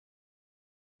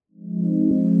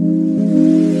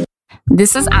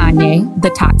This is Anya,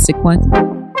 the toxic one.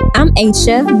 I'm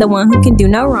Aisha, the one who can do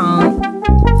no wrong.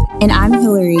 And I'm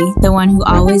Hillary, the one who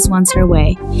always wants her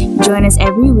way. Join us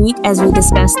every week as we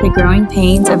discuss the growing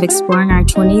pains of exploring our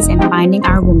 20s and finding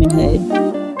our womanhood.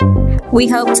 We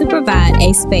hope to provide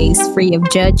a space free of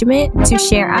judgment to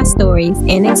share our stories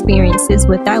and experiences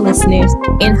with our listeners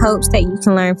in hopes that you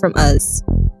can learn from us.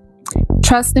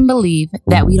 Trust and believe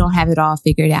that we don't have it all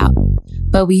figured out,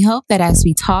 but we hope that as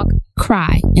we talk,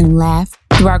 cry, and laugh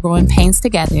through our growing pains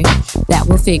together, that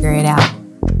we'll figure it out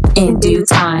in due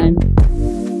time.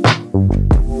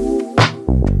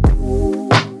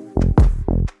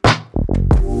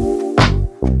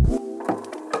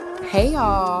 Hey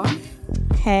y'all.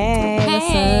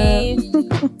 Hey.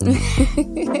 What's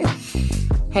up?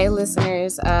 Hey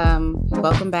listeners,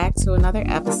 welcome back to another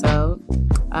episode.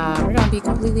 We're gonna be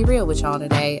completely real with y'all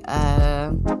today.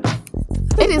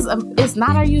 It's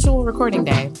not our usual recording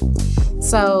day.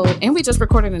 So, and we just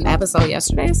recorded an episode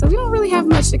yesterday, so we don't really have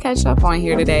much to catch up on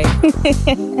here today.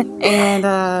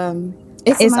 And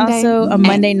it's also a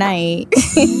Monday night.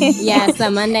 Yeah, it's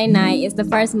a Monday night. It's the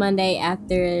first Monday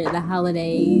after the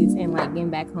holidays and like getting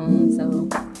back home. So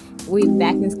we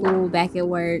back in school, back at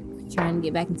work, trying to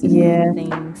get back into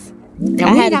things. And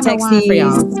I had to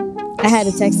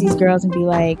text these girls and be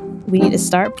like, we need to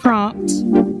start prompt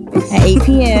at 8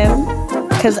 p.m.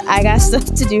 because I got stuff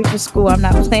to do for school. I'm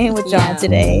not playing with y'all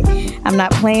today. I'm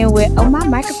not playing with, my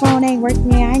microphone ain't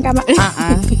working. I ain't got my,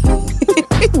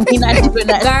 We're not doing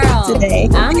that today.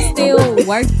 I'm still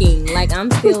working. Like,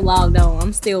 I'm still logged on.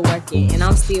 I'm still working. And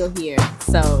I'm still here.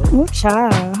 So. Oh,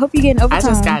 child. Hope you're getting overtime. I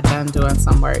just got done doing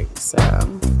some work. So.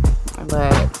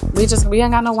 But we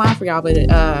ain't got no wine for y'all. But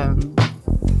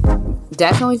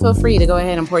definitely feel free to go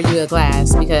ahead and pour you a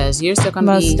glass. Because you're still going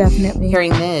to be definitely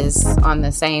hearing this on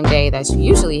the same day that you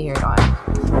usually hear it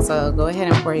on. So go ahead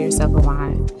and pour yourself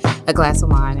a glass of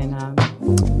wine. And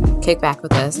kick back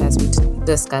with us as we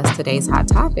discuss today's hot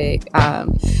topic.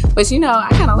 But I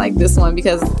kind of like this one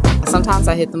because sometimes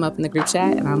I hit them up in the group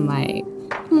chat and I'm like,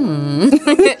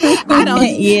 I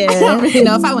don't really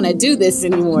know if I want to do this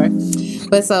anymore.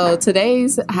 But so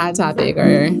today's hot topic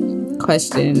or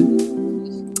question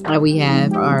we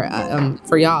have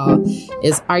for y'all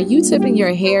is, are you tipping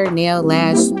your hair, nail,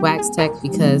 lash, wax tech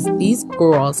because these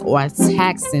girls are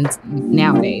taxing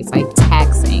nowadays, like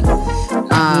taxing?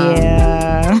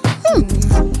 I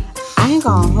ain't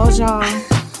gonna hold y'all.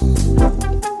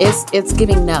 It's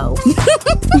giving no.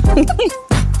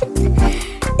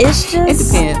 It's just, it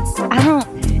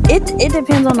depends. It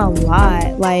depends on a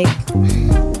lot. Like,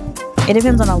 it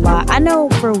depends on a lot. I know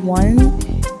for one,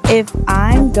 if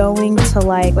I'm going to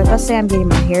like let's say I'm getting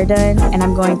my hair done and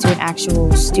I'm going to an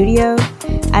actual studio,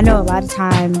 I know a lot of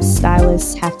times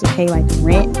stylists have to pay like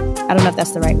rent. I don't know if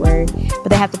that's the right word, but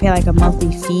they have to pay like a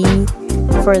monthly fee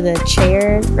for the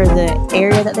chair or the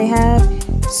area that they have.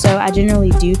 So I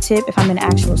generally do tip if I'm in an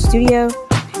actual studio.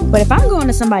 But if I'm going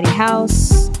to somebody's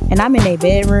house and I'm in a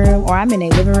bedroom or I'm in a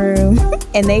living room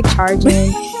and they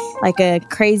charging like a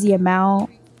crazy amount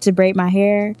to braid my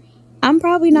hair, I'm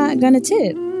probably not going to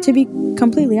tip, to be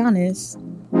completely honest.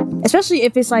 Especially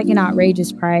if it's like an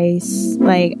outrageous price.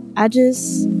 Like, I don't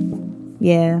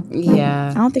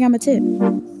think I'm a tip.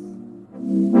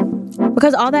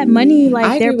 Because all that money,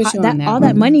 like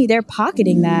that money, they're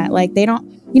pocketing that. Like, they don't,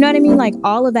 you know what I mean? Like,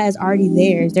 all of that is already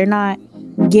theirs. They're not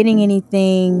getting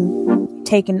anything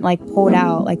taken, like pulled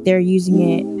out. Like, they're using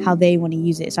it how they want to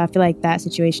use it. So I feel like that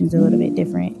situation's a little bit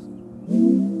different.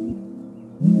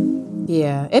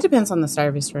 Yeah, it depends on the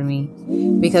service for me.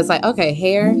 Because like, okay,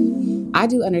 hair, I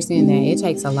do understand that it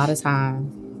takes a lot of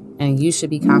time and you should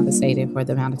be compensated for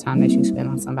the amount of time that you spend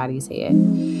on somebody's head.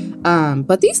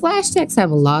 But these lash techs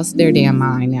have lost their damn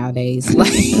mind nowadays.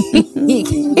 Like,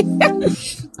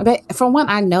 but from what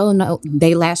I know,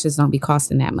 they lashes don't be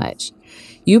costing that much.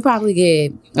 You probably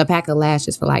get a pack of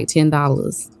lashes for like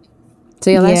 $10. So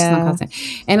your lashes don't cost that.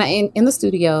 And in the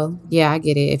studio, I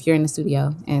get it if you're in the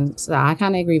studio. And so I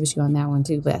kind of agree with you on that one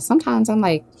too. But sometimes I'm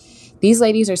like, these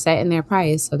ladies are setting their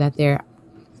price so that they're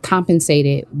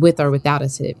compensated with or without a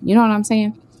tip. You know what I'm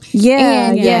saying? Yeah,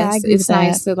 and yes, I agree it's with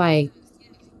nice that. to like.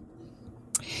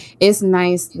 It's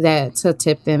nice that to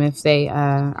tip them if they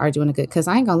are doing a good. Because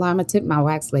I ain't gonna lie, I'm gonna tip my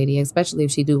wax lady, especially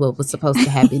if she do what was supposed to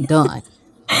have been done.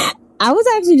 I was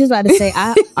actually just about to say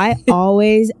I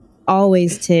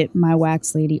always tip my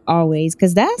wax lady, always,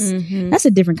 because that's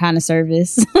a different kind of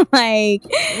service. Like,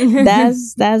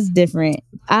 that's different.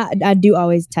 I do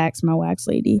always tax my wax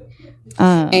lady.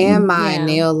 And my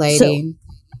nail lady.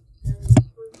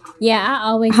 I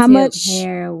always tip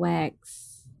hair,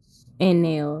 wax, and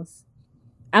nails.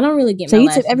 I don't really get so my you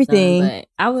lashes tip everything. done, but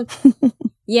I would,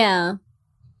 yeah.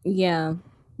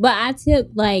 But I tip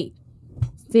like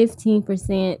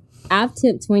 15%. I've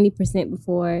tipped 20%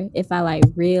 before if I like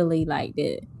really liked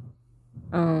it.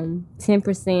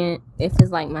 10% if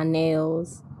it's like my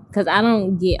nails, because I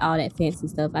don't get all that fancy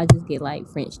stuff. I just get like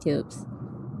French tips.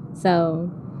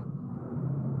 So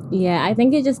yeah, I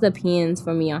think it just depends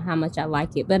for me on how much I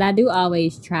like it. But I do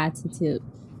always try to tip.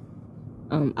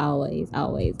 Always. I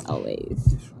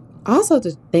also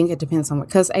think it depends on what,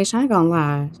 because I ain't gonna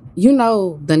lie, you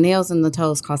know, the nails and the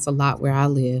toes cost a lot where I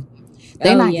live.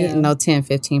 They're not getting no 10,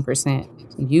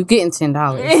 15%. You getting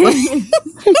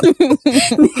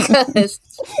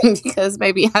 $10 because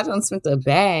baby, I done spent a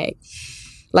bag.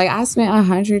 Like I spent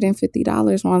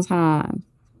 $150 one time.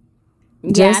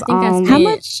 Yeah, I think I spent how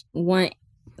much?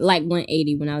 Like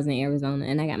 $180 when I was in Arizona,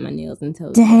 and I got my nails and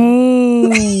toes.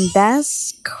 Dang,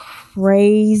 that's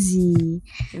crazy.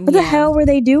 What the hell were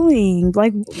they doing?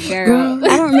 Like, girl,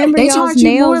 I don't remember y'all's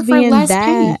nails being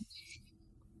that.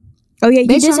 Oh yeah, you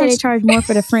did say they charge more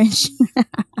for the French.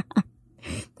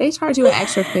 They charge you an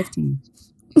extra $15.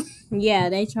 Yeah,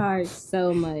 they charge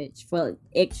so much for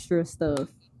extra stuff,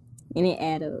 and it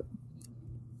add up.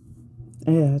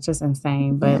 Yeah, it's just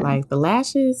insane. But like the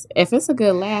lashes, if it's a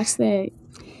good lash set,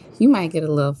 you might get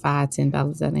a little $5-10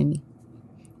 out of me.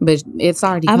 But it's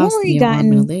already costing me an arm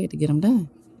and a leg to get them done.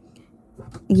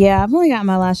 Yeah, I've only got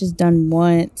my lashes done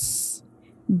once,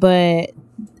 but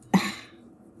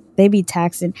they be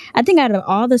taxing. I think out of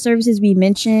all the services we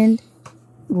mentioned,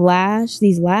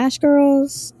 these lash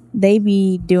girls, they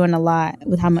be doing a lot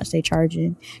with how much they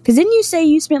charging. Because didn't you say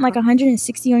you spent like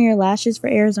 $160 on your lashes for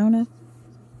Arizona?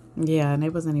 Yeah, and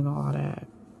it wasn't even all that.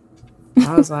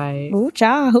 I was like, oh,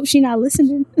 child, I hope she not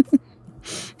listening.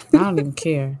 I don't even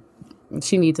care.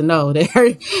 She need to know that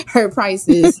her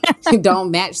prices don't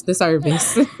match the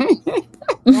service.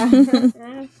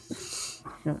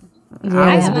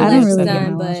 I have my lashes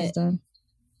done, but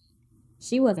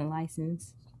she wasn't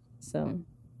licensed, so.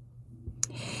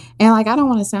 And like, I don't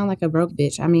want to sound like a broke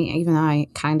bitch. I mean, even though I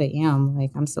kind of am,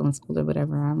 like, I'm still in school or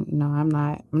whatever. I'm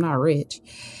not rich.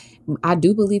 I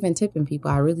do believe in tipping people.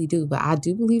 I really do. But I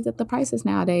do believe that the prices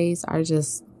nowadays are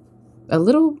just a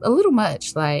little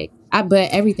much. Like, but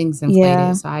everything's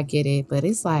inflated, so I get it. But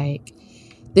it's like,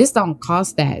 this don't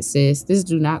cost that, sis. This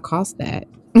do not cost that.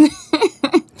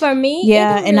 For me,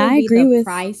 yeah, and I agree with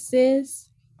prices.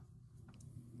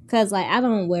 Cause like I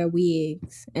don't wear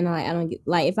wigs, and like I don't get,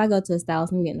 like if I go to a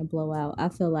stylist, I'm getting a blowout. I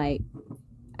feel like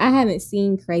I haven't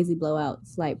seen crazy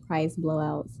blowouts, like price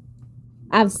blowouts.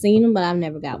 I've seen them, but I've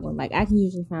never got one. Like I can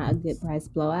usually find a good price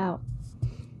blowout.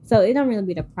 So it don't really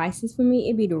be the prices for me.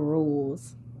 It be the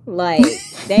rules. Like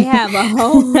they have a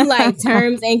whole like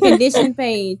terms and condition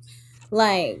page.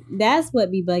 Like that's what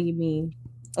be bugging me.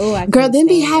 Oh, girl, then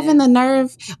be having the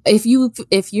nerve. If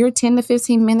you're 10 to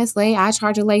 15 minutes late, I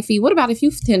charge a late fee. What about if you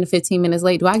 10 to 15 minutes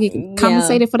late? Do I get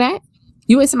compensated for that?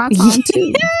 You wasting my time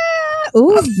too.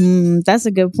 Ooh, that's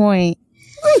a good point.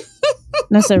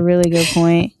 That's a really good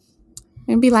point.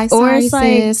 And be like, sorry,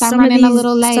 sis, I'm running a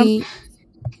little late.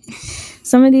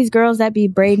 Some of these girls that be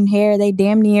braiding hair, they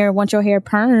damn near want your hair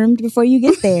permed before you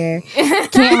get there.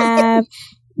 Can't have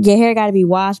your hair got to be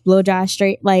washed, blow dry,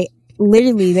 straight. Like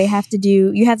literally, you have to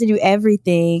do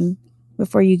everything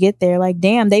before you get there. Like,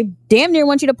 damn, they damn near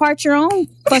want you to part your own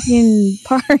fucking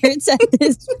parts at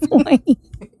this point.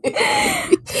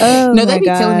 No, they be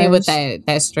killing me with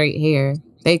that straight hair.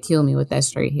 They kill me with that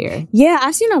straight hair. Yeah,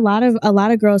 I've seen a lot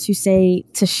of girls who say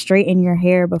to straighten your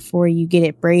hair before you get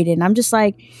it braided. And I'm just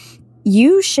like,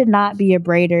 you should not be a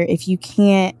braider if you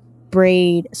can't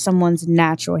braid someone's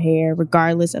natural hair,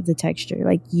 regardless of the texture.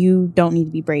 Like, you don't need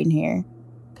to be braiding hair.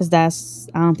 Because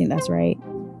I don't think that's right.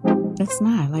 It's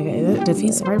not. Like, it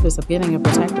defeats the purpose of getting a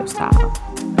protective style.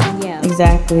 Yeah.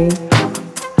 Exactly.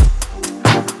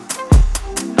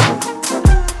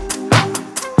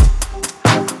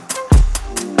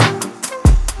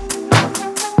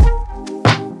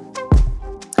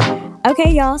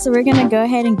 Okay, y'all. So we're going to go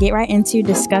ahead and get right into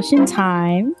discussion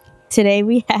time. Today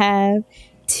we have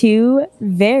two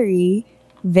very,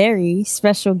 very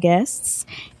special guests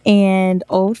and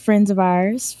old friends of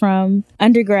ours from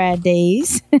undergrad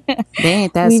days. They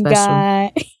ain't that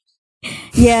special.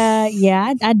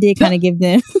 Yeah. I did kind of give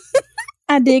them.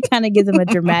 I did kind of give them a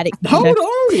dramatic. Hold on,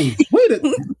 wait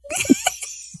a.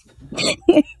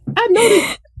 I know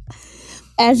that.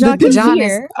 As y'all can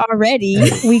hear already,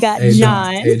 we got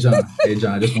John. Hey John. I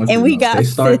just want you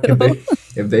to know.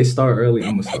 If they start early,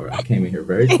 I'm gonna start. I came in here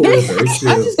very cool, very chill.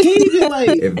 I just can't even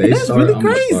like. If they start, really I'm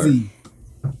gonna start.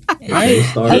 If they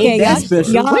start, okay, that's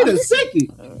special. Wait a second.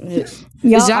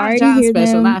 Y'all John, already John hear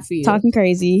special, them not for you. talking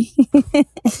crazy.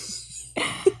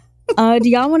 Do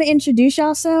y'all want to introduce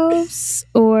yourselves,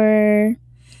 or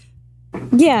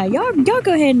y'all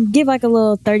go ahead and give like a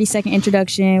little 30-second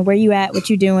introduction. Where you at? What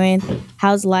you doing?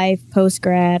 How's life? Post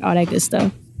grad? All that good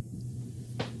stuff.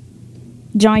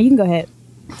 John, you can go ahead.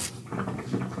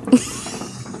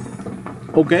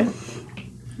 Okay.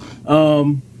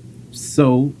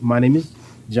 So my name is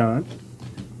John,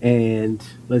 and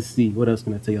let's see, what else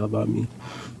can I tell y'all about me?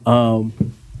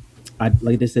 I,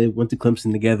 like they said, went to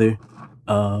Clemson together.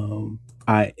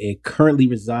 I currently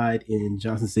reside in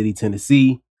Johnson City,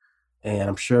 Tennessee, and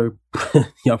I'm sure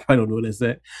y'all probably don't know what that's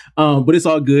at. But it's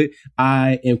all good.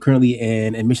 I am currently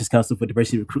an admissions counselor for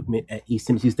diversity recruitment at East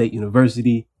Tennessee State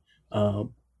University.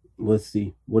 Let's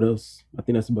see, what else? I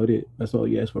think that's about it. That's all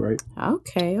you asked for, right?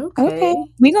 Okay.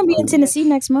 We're gonna be in Tennessee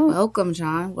next month. Welcome,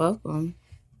 John. Welcome.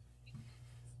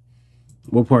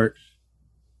 What part?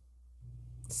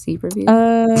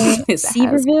 Sevierville.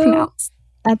 Sevierville.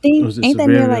 I think ain't that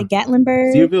near like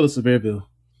Gatlinburg? Sevierville or Sevierville?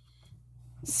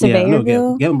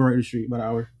 Sevierville. Yeah, Gatlinburg right the street, about an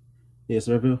hour. Yeah,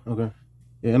 Sevierville. Okay.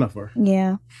 Yeah, not far.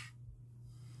 Yeah.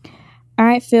 All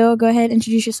right, Phil, go ahead and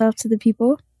introduce yourself to the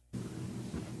people.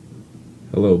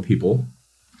 Hello, people.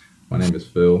 My name is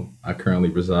Phil. I currently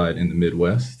reside in the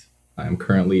Midwest. I am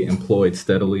currently employed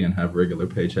steadily and have regular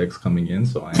paychecks coming in,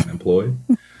 so I am employed.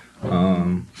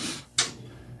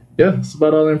 Yeah, that's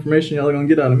about all the information y'all are gonna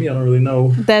get out of me. I don't really know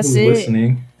who's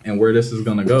listening and where this is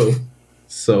gonna go.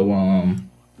 So,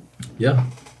 yeah,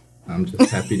 I'm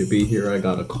just happy to be here. I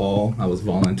got a call. I was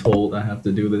voluntold I have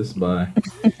to do this by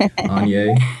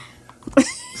Anya.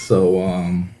 So,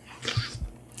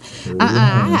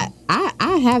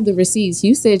 I have the receipts.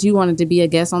 You said you wanted to be a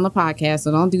guest on the podcast,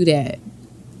 so don't do that.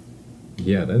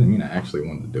 Yeah, that didn't mean I actually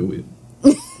wanted to do it.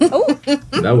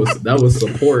 That was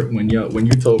support when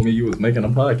you told me you was making a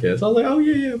podcast. I was like, oh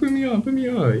yeah, put me on,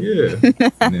 yeah.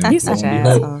 And then, You're such an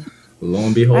asshole. Lo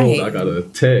and behold, I got a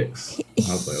text.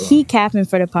 I was like, oh. He capping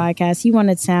for the podcast. He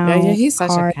wanted to sound he's such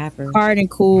a capper. hard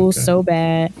and cool so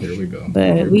bad. Here we go.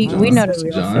 But we know the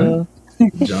real Phil.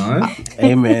 John.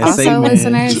 Hey man, also say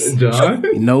listeners. John.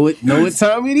 You know what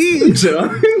time it is.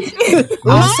 John.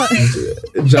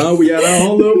 John, we had our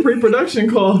own little pre-production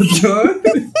call, John.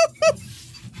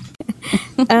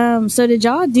 So did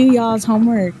y'all do y'all's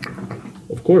homework?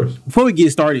 Of course. Before we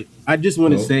get started, I just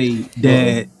want to say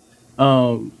that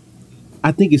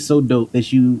I think it's so dope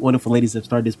that you wonderful ladies have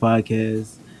started this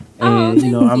podcast.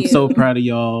 And I'm so proud of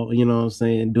y'all, you know what I'm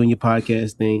saying, doing your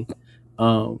podcast thing.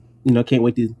 Can't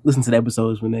wait to listen to the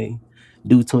episodes when they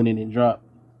do tune in and drop.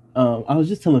 I was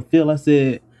just telling Phil, I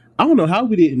said, I don't know how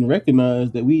we didn't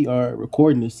recognize that we are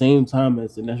recording the same time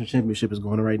as the national championship is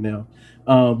going on right now.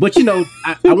 But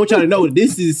I want y'all to know that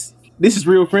this is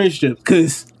real friendship,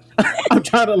 because I'm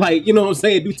trying to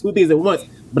do two things at once.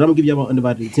 But I'm gonna give y'all my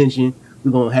undivided attention.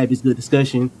 We're gonna have this good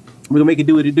discussion. We're gonna make it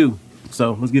do what it do.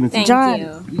 So let's get into it.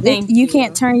 John, you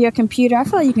can't turn your computer. I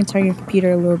feel like you can turn your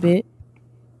computer a little bit.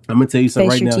 I'm gonna tell you something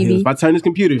right now. If I turn this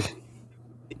computer,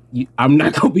 I'm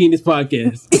not gonna be in this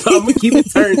podcast. So I'm gonna keep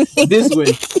it turned this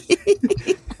way.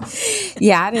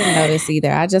 Yeah, I didn't notice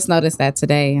either. I just noticed that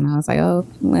today, and I was like, "Oh,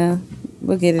 well,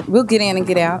 we'll get it. We'll get in and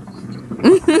get out."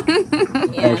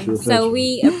 Yeah. So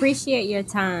we appreciate your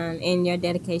time and your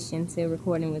dedication to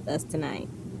recording with us tonight.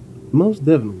 Most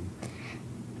definitely.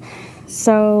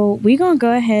 So we're gonna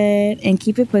go ahead and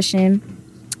keep it pushing.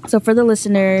 So for the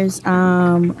listeners,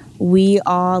 we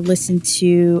all listened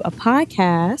to a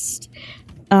podcast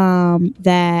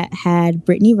that had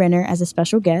Brittany Renner as a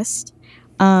special guest.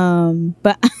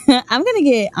 But I'm going to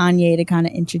get Anya to kind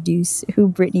of introduce who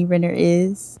Brittany Renner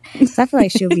is. So I feel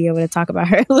like she'll be able to talk about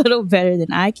her a little better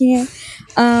than I can.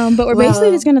 But we're basically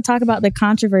just going to talk about the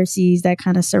controversies that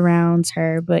kind of surrounds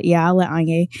her. But yeah, I'll let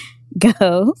Anya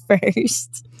go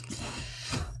first.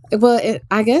 Well,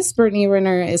 I guess Brittany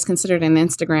Renner is considered an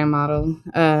Instagram model.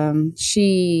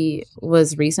 She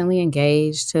was recently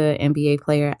engaged to an NBA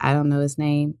player. I don't know his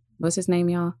name. What's his name,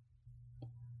 y'all?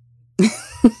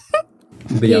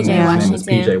 The young man's name is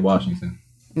PJ Washington.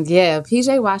 Yeah,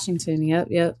 PJ Washington.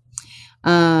 Yep.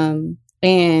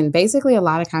 And basically a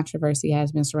lot of controversy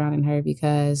has been surrounding her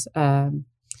because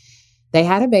they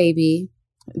had a baby.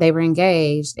 They were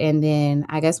engaged, and then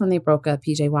I guess when they broke up,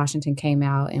 PJ Washington came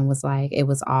out and was like, it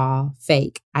was all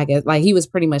fake. I guess like he was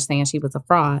pretty much saying she was a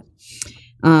fraud.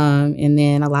 And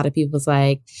then a lot of people was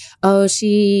like, oh,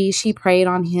 she preyed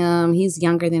on him. He's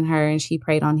younger than her, and she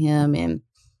preyed on him and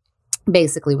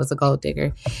basically was a gold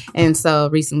digger. And so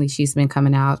recently she's been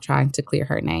coming out trying to clear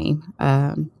her name.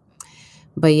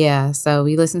 But yeah, so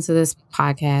we listened to this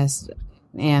podcast,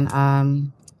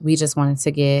 and we just wanted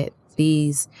to get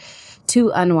these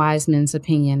two unwise men's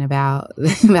opinion about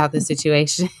the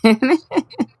situation.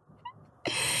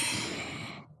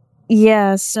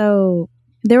 Yeah, so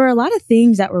there were a lot of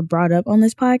things that were brought up on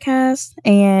this podcast.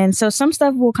 And so some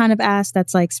stuff we'll kind of ask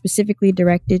that's like specifically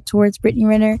directed towards Brittany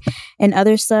Renner, and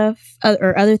other stuff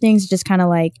or other things just kind of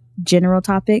like general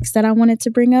topics that I wanted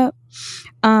to bring up.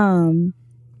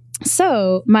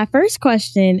 So my first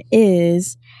question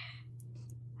is,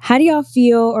 how do y'all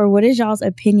feel, or what is y'all's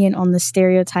opinion on the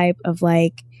stereotype of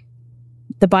like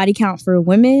the body count for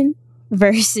women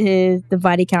versus the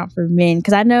body count for men?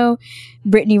 Because I know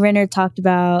Brittany Renner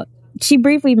she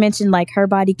briefly mentioned like her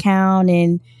body count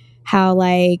and how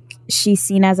like she's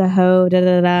seen as a hoe,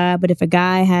 but if a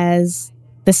guy has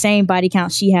the same body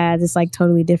count she has, it's like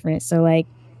totally different. So like,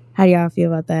 how do y'all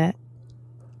feel about that?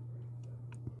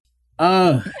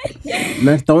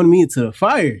 Not throwing me into the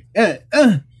fire. All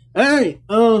right.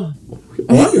 I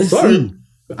can start.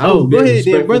 Go ahead,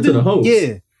 then, brother. To the host.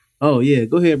 Yeah. Oh, yeah.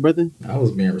 Go ahead, brother. I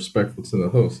was being respectful to the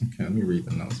host. Okay, let me read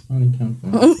the notes. Body count.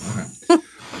 All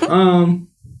right.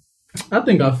 I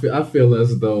think I feel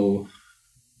as though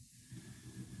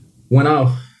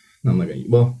when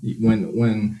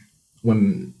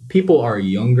people are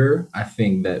younger, I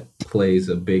think that plays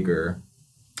a bigger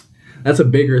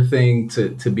thing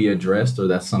to be addressed, or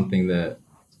that's something that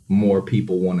more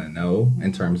people want to know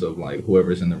in terms of like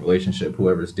whoever's in the relationship,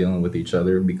 whoever's dealing with each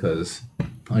other, because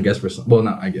for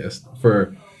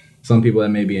some people that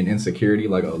may be an insecurity,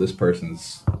 like, oh, this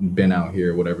person's been out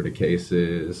here, whatever the case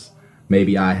is.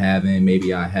 Maybe I haven't,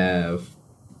 maybe I have.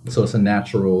 So it's a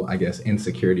natural,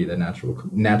 insecurity that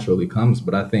naturally comes.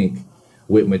 But I think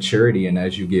with maturity and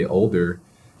as you get older,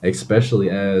 especially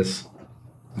as,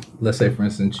 let's say, for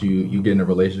instance, you get in a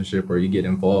relationship or you get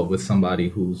involved with somebody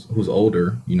who's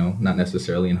older, not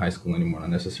necessarily in high school anymore,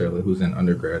 not necessarily who's in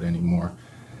undergrad anymore.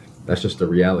 That's just the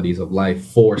realities of life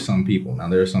for some people. Now,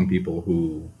 there are some people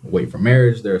who wait for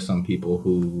marriage. There are some people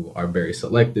who are very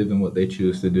selective in what they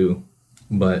choose to do.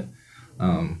 But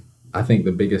I think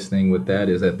the biggest thing with that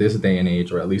is at this day and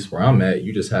age, or at least where I'm at,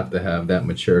 you just have to have that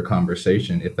mature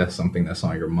conversation if that's something that's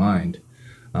on your mind.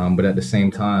 But at the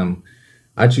same time,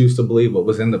 I choose to believe what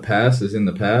was in the past is in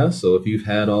the past. So if you've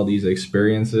had all these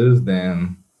experiences,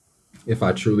 then if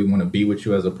I truly want to be with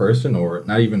you as a person, or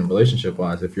not even relationship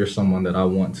wise, if you're someone that I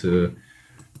want to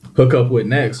hook up with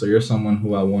next, or you're someone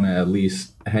who I want to at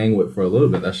least hang with for a little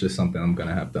bit, that's just something I'm going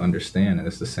to have to understand. And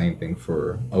it's the same thing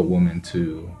for a woman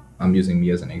too. I'm using me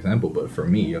as an example, but for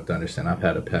me, you have to understand I've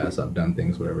had a past, I've done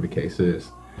things, whatever the case is.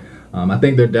 I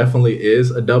think there definitely is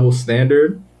a double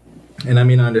standard. And I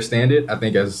understand it. I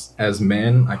think as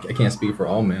men, I can't speak for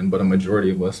all men, but a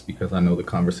majority of us, because I know the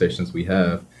conversations we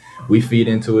have, we feed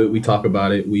into it, we talk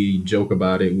about it, we joke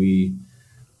about it, we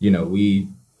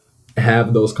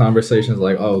have those conversations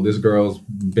like, oh, this girl's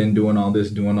been doing all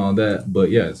this, doing all that. But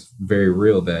yeah, it's very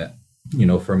real that,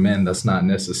 for men, that's not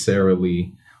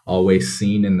necessarily always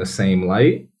seen in the same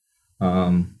light.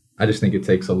 I just think it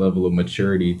takes a level of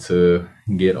maturity to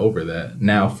get over that.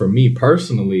 Now, for me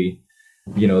personally,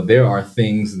 there are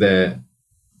things that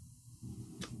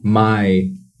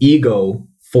my ego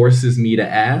forces me to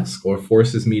ask, or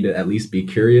forces me to at least be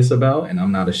curious about. And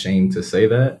I'm not ashamed to say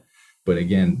that. But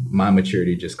again, my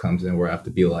maturity just comes in where I have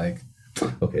to be like,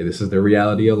 okay, this is the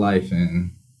reality of life.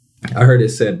 And I heard it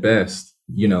said best,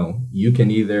 you can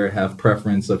either have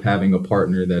preference of having a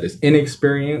partner that is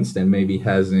inexperienced and maybe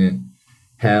hasn't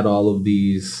had all of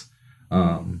these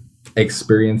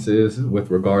experiences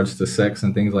with regards to sex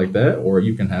and things like that, or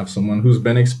you can have someone who's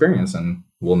been experienced and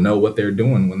will know what they're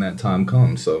doing when that time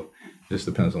comes. So it just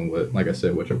depends on what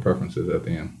your preference is at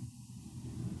the end.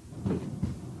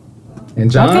 And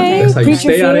John, okay, that's how you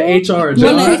stay out of HR,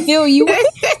 John. Phil,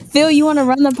 you want to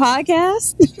run the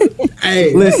podcast?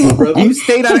 Hey, listen, brother, you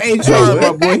stayed out of HR,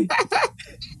 my boy.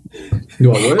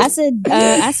 You want what? I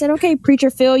said, okay, Preacher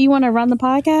Phil, you want to run the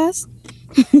podcast?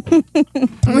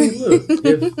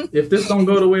 Look, if this don't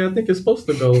go the way I think it's supposed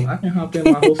to go, I can hop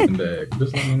in my hosting bag.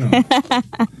 Just let me know.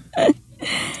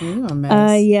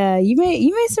 Yeah, you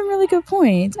made some really good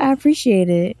points. I appreciate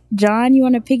it. John, you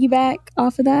want to piggyback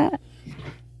off of that?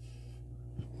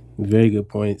 Very good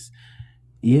points.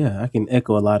 Yeah, I can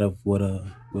echo a lot of what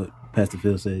Pastor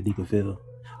Phil said, Deacon Phil.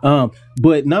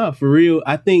 But nah, for real,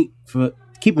 I think for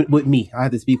keeping with me, I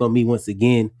have to speak on me once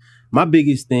again. My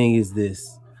biggest thing is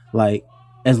this: like,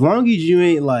 as long as you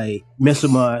ain't like mess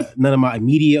with none of my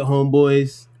immediate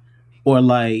homeboys, or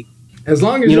like, as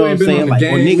long as you ain't been on the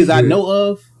game, or niggas I know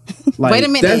of. Like, wait a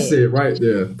minute, that's it right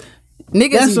there.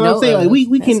 Niggas, that's what I'm saying. Like,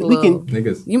 we can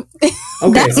niggas.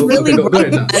 Okay, that's really go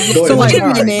ahead, John. Go ahead,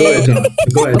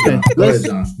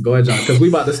 John. Go ahead, John. Because we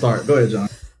about to start. Go ahead, John.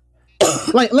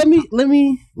 like let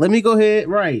me go ahead.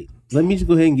 Right. Let me just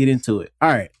go ahead and get into it. All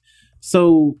right.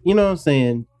 So, you know what I'm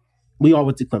saying? We all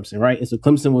went to Clemson, right? And so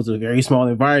Clemson was a very small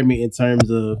environment in terms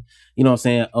of, you know what I'm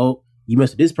saying? Oh, you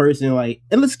mess with this person, like,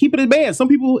 and let's keep it in band. Some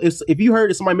people, if you heard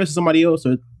that somebody mess with somebody else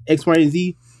or X, Y, and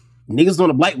Z, niggas on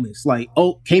a blacklist. Like,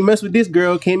 oh, can't mess with this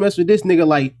girl, can't mess with this nigga,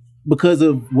 like, because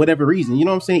of whatever reason. You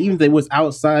know what I'm saying? Even if they was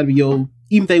outside of your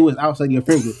friend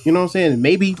group. You know what I'm saying? And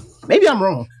maybe I'm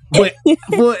wrong. But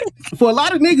for a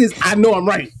lot of niggas, I know I'm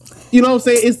right. You know what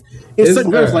I'm saying? It's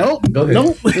certain girls like, oh,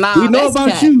 no, we know about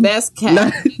cat. you. That's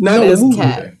cat. Not that's the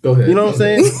cat. Go ahead. You know what I'm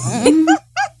saying?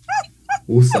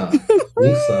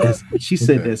 Woosah. She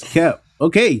said that's cap.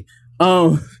 Okay.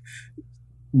 But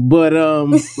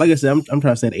like I said, I'm trying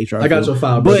to say the HR. I got your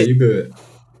file, brother. You good?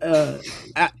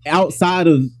 Outside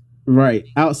of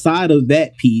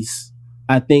that piece,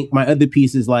 I think my other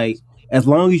piece is like, as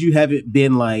long as you haven't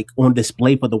been like on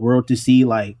display for the world to see,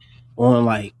 like on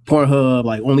like Pornhub,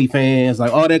 like OnlyFans,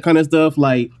 like all that kind of stuff,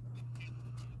 like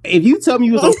if you tell me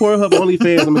you was on Pornhub,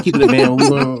 OnlyFans, I'm gonna keep it a man. We're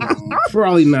gonna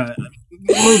probably not.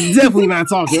 We're definitely not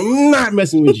talking. I'm not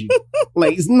messing with you.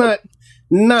 Like it's not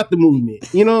the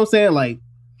movement. You know what I'm saying? Like,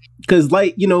 because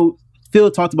like you know,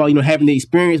 Phil talked about having the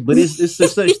experience, but it's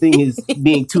such thing as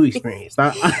being too experienced.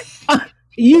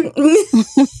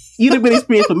 You'd have been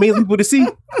experienced for many people to see.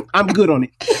 I'm good on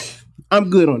it.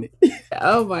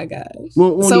 Oh my gosh.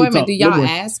 So wait a minute, do y'all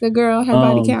ask a girl her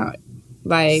body count?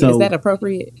 Like, is that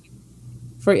appropriate?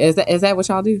 Is that what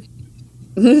y'all do?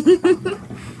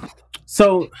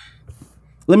 So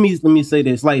let me say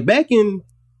this. Like back in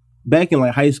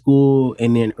like high school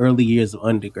and then early years of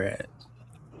undergrad.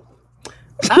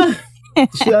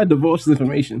 Should I divulge this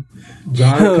information?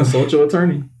 John, consult your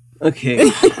attorney. Okay.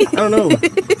 I don't know.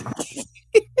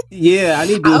 Yeah, I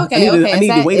need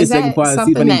to wait a second before I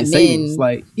see if I need to say this.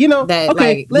 Like, you know, that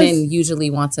okay, men usually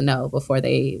want to know before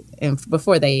they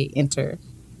enter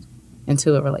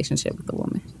into a relationship with a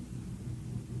woman.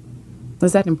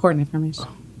 Is that important information?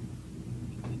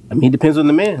 I mean, it depends on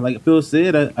the man. Like Phil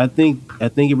said, I think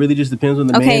it really just depends on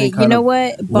the man. Okay, you know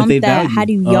what? Bump that. Value. How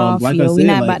do y'all feel? We're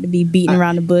not about to be beating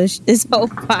around the bush this whole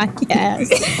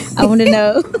podcast. I want to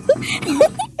know.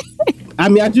 I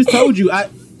mean, I just told you.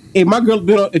 If my girl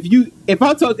been on, if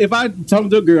I talk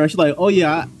to a girl, she's like, oh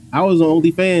yeah, I was on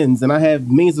OnlyFans and I have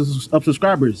millions of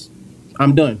subscribers.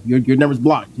 I'm done. Your number's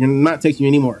blocked. You're not texting you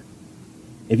anymore.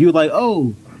 If you were like,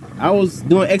 oh, I was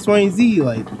doing X, Y, and Z,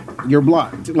 like you're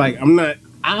blocked. Like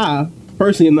I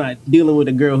personally am not dealing with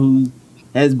a girl who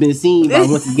has been seen by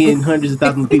once again hundreds of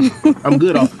thousands of people. I'm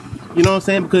good off. You know what I'm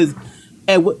saying? Because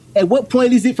at what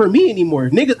point is it for me anymore?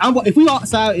 Niggas, if we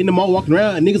outside in the mall walking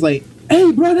around and niggas like,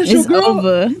 hey bro, that's your girl.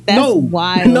 Over. That's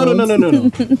wild. No.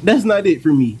 That's not it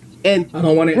for me. And I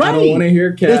don't want to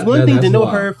hear Kat. There's one thing to know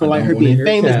her for like her being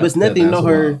famous, but it's nothing to know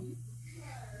her.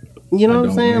 You know what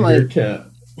I'm saying? Like Kat.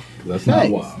 That's not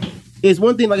wild. It's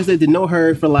one thing, like I said, to know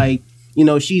her for like, you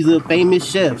know, she's a famous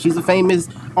chef, she's a famous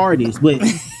artist, but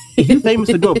if you're famous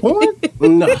for doing porn,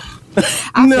 no.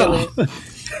 I feel it.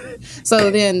 So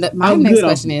then my next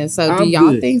question is, so do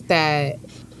y'all think that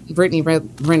Brittany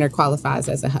Renner qualifies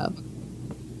as a hoe?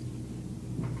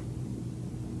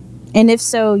 And if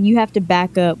so, you have to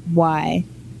back up why.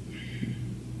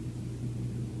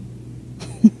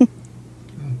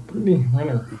 Brittany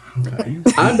Renner. Okay.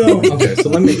 I don't. Okay, so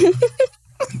let me say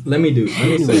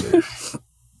this.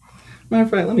 Matter of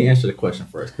fact, let me answer the question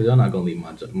first, because y'all not gonna leave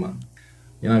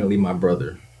my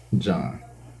brother John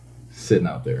sitting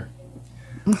out there.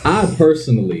 I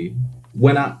personally,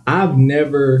 I've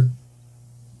never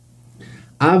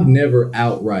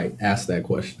outright asked that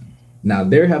question. Now,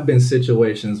 there have been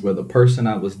situations where the person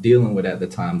I was dealing with at the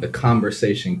time, the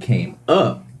conversation came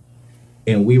up,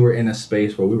 and we were in a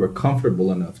space where we were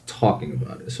comfortable enough talking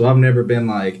about it. So I've never been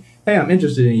like, "Hey, I'm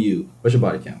interested in you. What's your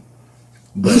body count?"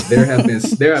 But there have been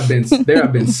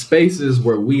spaces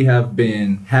where we have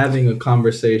been having a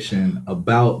conversation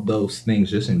about those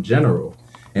things just in general,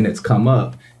 and it's come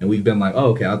up, and we've been like,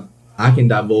 "Oh, okay, I can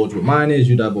divulge what mine is,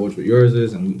 you divulge what yours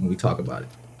is, and we talk about it."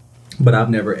 But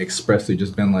I've never expressly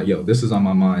just been like, "Yo, this is on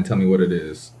my mind. Tell me what it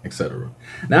is," etc.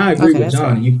 Now I agree with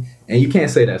John, and you can't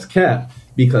say that's cap,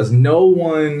 because no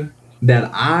one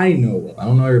that I know of, I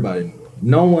don't know everybody in the world,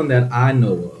 no one that I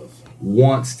know of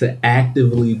wants to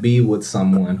actively be with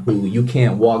someone who you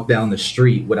can't walk down the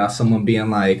street without someone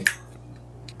being like,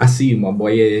 "I see you, my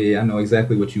boy. Yeah. I know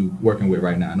exactly what you working with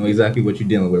right now. I know exactly what you're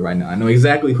dealing with right now. I know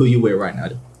exactly who you with right now."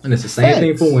 And it's the same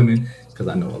thing for women, because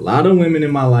I know a lot of women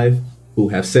in my life who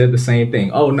have said the same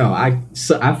thing. "Oh no, I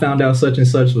found out such and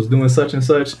such was doing such and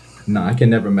such. No, I can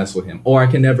never mess with him, or I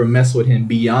can never mess with him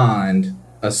beyond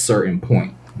a certain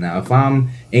point." Now, if I'm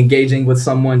engaging with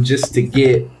someone just to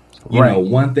get, you know,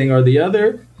 one thing or the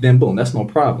other, then boom, that's no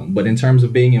problem. But in terms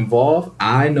of being involved,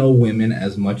 I know women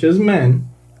as much as men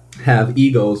have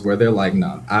egos where they're like,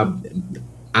 nah,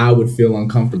 I would feel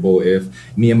uncomfortable if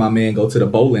me and my man go to the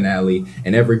bowling alley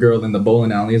and every girl in the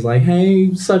bowling alley is like,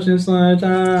 hey, such and such,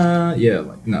 yeah,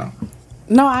 like, no.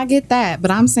 No, I get that, but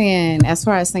I'm saying, as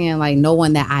far as saying, like, no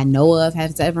one that I know of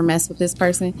has ever messed with this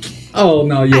person. Oh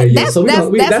no, yeah. So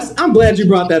I'm glad you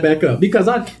brought that back up because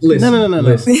listen. No.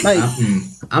 Listen,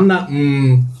 I'm not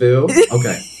Phil.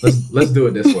 Okay, let's do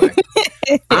it this way.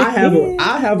 I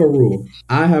have a rule.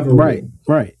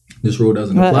 Right. This rule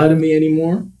doesn't apply to me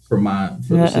anymore for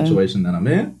the situation that I'm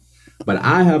in, but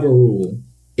I have a rule.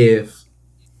 If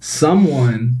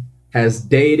someone has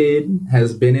dated,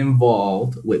 has been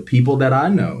involved with people that I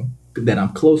know, that I'm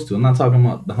close to. I'm not talking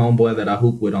about the homeboy that I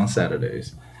hoop with on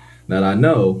Saturdays, that I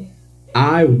know.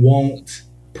 I won't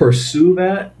pursue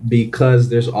that because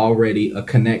there's already a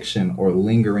connection or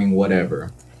lingering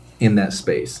whatever in that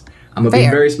space. I'm going to be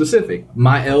very specific.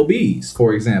 My LBs,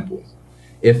 for example.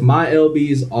 If my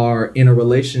LBs are in a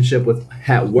relationship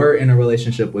were in a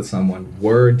relationship with someone,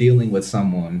 were dealing with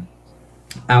someone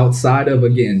outside of,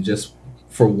 again, just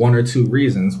for one or two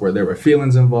reasons where there were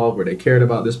feelings involved, where they cared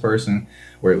about this person,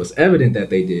 where it was evident that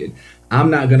they did, I'm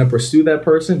not going to pursue that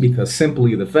person because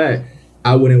simply the fact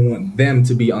I wouldn't want them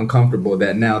to be uncomfortable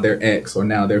that now their ex or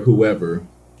now their whoever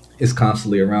is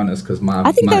constantly around us because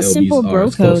I think that's LBs simple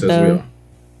bro code, though.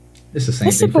 It's the same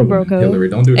thing simple bro code. Hillary,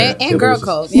 don't do that. And girl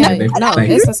code. Yeah,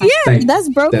 that's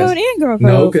bro code and girl code.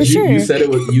 No, because you said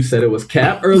it was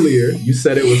Cap earlier. You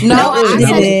said it was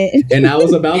Cap and I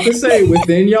was about to say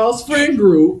within y'all's friend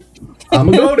group, I'm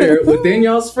gonna go there. Within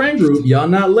y'all's friend group, y'all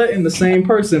not letting the same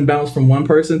person bounce from one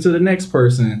person to the next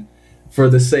person for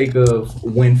the sake of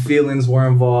when feelings were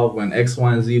involved, when X,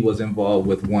 Y, and Z was involved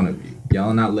with one of you.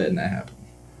 Y'all not letting that happen.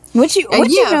 What you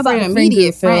know about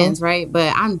immediate friends, right?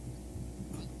 But I'm.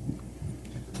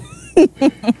 I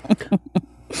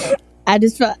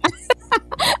felt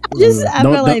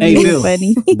like being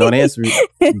funny. Don't answer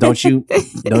it. Don't you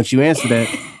answer that.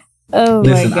 Oh,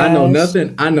 listen, my gosh.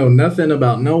 I know nothing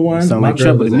about no one. Sound my like girl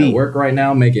trouble is to me. at work right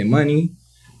now making money.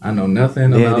 I know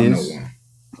nothing about no one.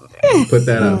 Put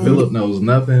that up. Philip knows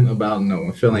nothing about no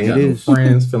one. Phil ain't got no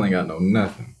friends. Phil ain't got no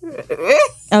nothing.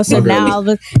 Oh, so now all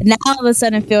of a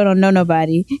sudden Phil don't know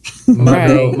nobody.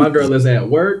 My girl is at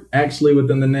work. Actually,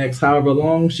 within the next however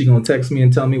long, she gonna text me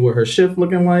and tell me what her shift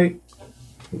looking like.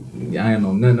 I ain't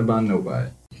know nothing about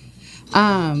nobody.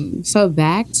 So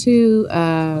back to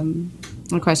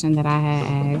a question that I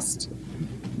had asked.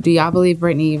 Do y'all believe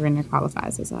Brittany Renner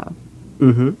qualifies as a?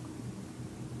 Mm-hmm.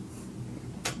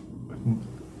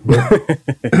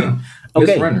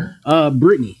 Okay, Renner.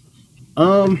 Brittany.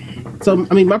 So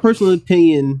I mean, my personal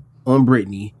opinion on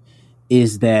Brittany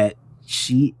is that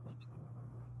she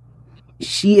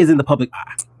is in the public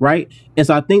eye, right? And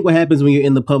so I think what happens when you're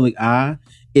in the public eye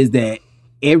is that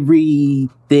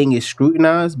everything is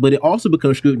scrutinized, but it also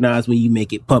becomes scrutinized when you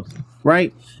make it public,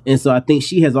 right? And so I think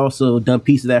she has also done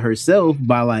pieces of that herself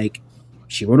by, like,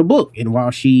 she wrote a book, and while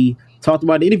she talked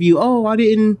about the interview, I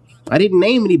didn't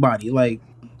name anybody. Like,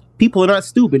 people are not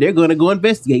stupid. They're going to go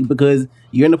investigate because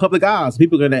you're in the public eye. So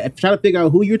people are going to try to figure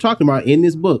out who you're talking about in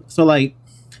this book. So, like,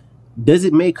 does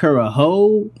it make her a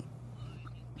hoe?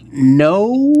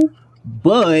 No,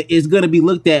 but it's going to be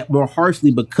looked at more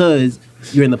harshly because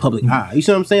you're in the public eye. You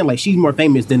see what I'm saying? Like, she's more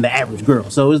famous than the average girl.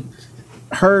 So it's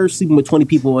her sleeping with 20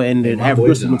 people and the average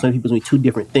girl sleeping with 20 people is two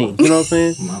different things. You know what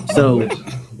I'm saying? So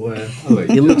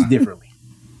it looks differently.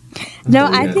 No,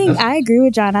 I think I agree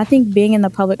with John. I think being in the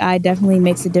public eye definitely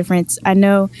makes a difference. I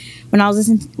know when I was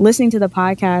listening to the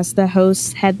podcast, the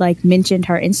host had like mentioned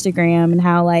her Instagram and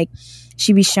how like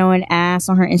she'd be showing ass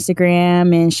on her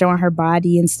Instagram and showing her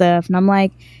body and stuff. And I'm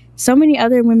like, so many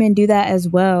other women do that as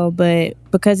well. But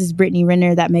because it's Brittany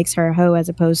Renner, that makes her a hoe as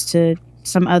opposed to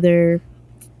some other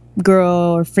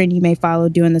girl or friend you may follow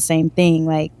doing the same thing.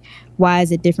 Like, why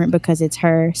is it different because it's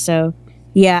her? So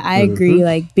yeah, I agree.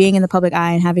 Like, being in the public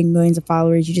eye and having millions of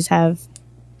followers, you just have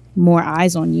more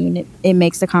eyes on you, and it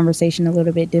makes the conversation a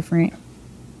little bit different.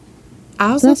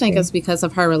 I also think it's because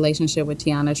of her relationship with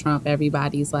Tiana Trump.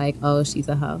 Everybody's like, oh, she's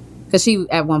a hoe. Because she,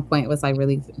 at one point, was, like,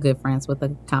 really good friends with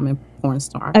a common porn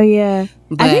star. Oh, yeah.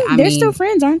 But, I think they're still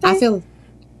friends, aren't they? I feel...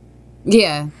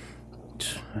 Yeah.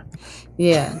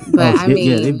 Yeah, but I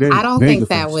mean, I don't think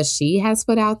that what she has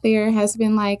put out there has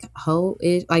been like,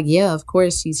 like, yeah, of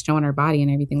course she's showing her body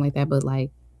and everything like that, but like,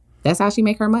 that's how she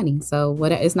make her money. So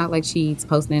it's not like she's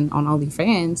posting on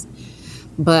OnlyFans,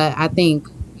 but I think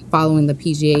following the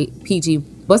PG,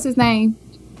 what's his name?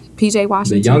 PJ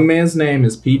Washington. The young man's name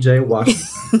is PJ Washington.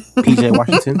 PJ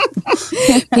Washington.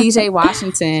 PJ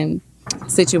Washington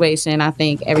situation. I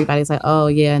think everybody's like, oh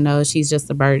yeah, no, she's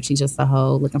just a bird. She's just a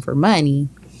hoe looking for money.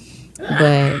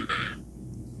 But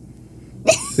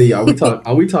see, are we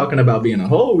talking about being a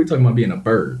hoe? Or are we talking about being a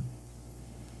bird?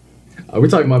 Are we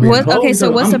talking about being a hoe? Okay, so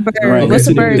what's a bird? Right, what's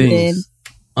a bird then?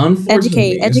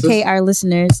 Unfortunately, educate our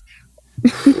listeners.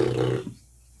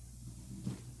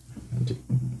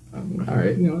 All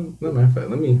right, matter of fact,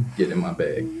 let me get in my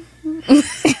bag.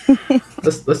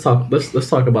 let's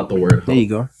talk about the word hoe. There you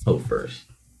go. Hoe first.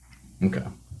 Okay.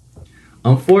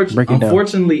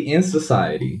 Unfortunately, in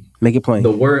society, make it plain.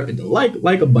 The word,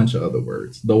 like a bunch of other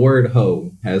words, the word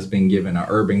hoe has been given an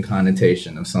urban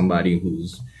connotation of somebody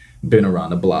who's been around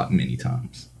the block many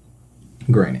times.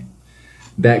 Granted,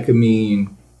 that could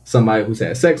mean somebody who's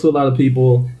had sex with a lot of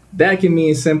people. That can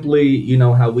mean simply,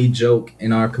 how we joke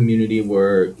in our community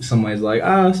where somebody's like,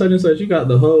 such and such, you got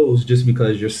the hoes, just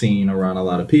because you're seen around a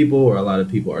lot of people or a lot of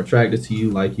people are attracted to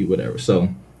you, like you, whatever. So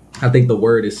I think the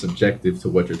word is subjective to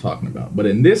what you're talking about. But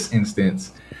in this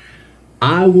instance,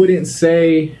 I wouldn't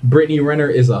say Brittany Renner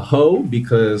is a hoe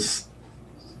because,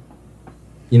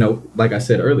 like I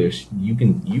said earlier,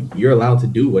 you're allowed to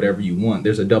do whatever you want.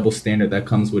 There's a double standard that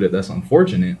comes with it that's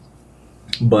unfortunate.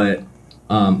 But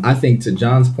I think to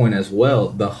John's point as well,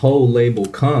 the hoe label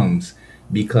comes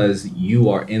because you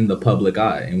are in the public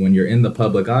eye. And when you're in the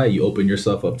public eye, you open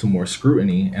yourself up to more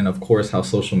scrutiny. And of course, how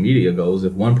social media goes,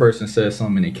 if one person says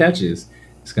something and it catches,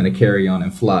 it's going to carry on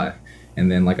and fly. And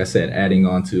then, like I said, adding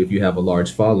on to if you have a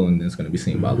large following, then it's going to be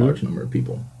seen by a large number of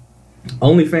people.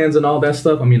 OnlyFans and all that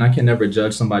stuff, I can never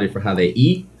judge somebody for how they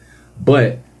eat.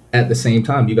 But at the same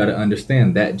time, you got to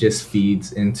understand that just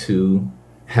feeds into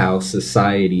how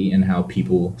society and how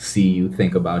people see you,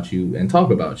 think about you, and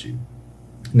talk about you.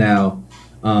 Now,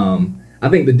 I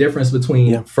think the difference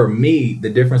between, for me, the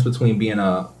difference between being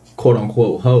a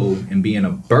quote-unquote hoe and being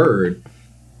a bird,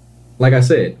 like I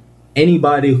said,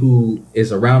 anybody who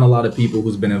is around a lot of people,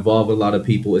 who's been involved with a lot of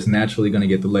people, is naturally going to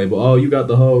get the label, oh, you got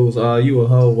the hoes, you a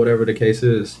hoe, whatever the case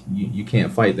is. You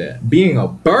can't fight that. Being a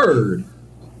bird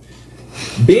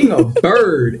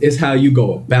is how you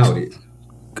go about it.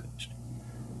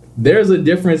 There's a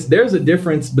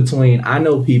difference between, I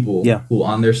know people who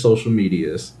on their social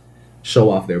medias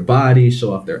show off their bodies,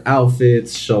 show off their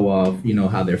outfits, show off,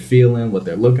 how they're feeling, what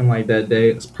they're looking like that day.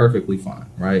 It's perfectly fine,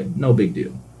 right? No big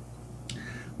deal.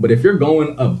 But if you're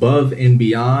going above and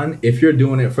beyond, if you're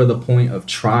doing it for the point of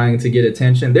trying to get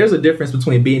attention, there's a difference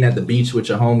between being at the beach with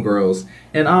your homegirls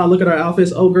and, look at our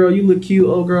outfits. Oh, girl, you look cute.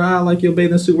 Oh, girl, I like your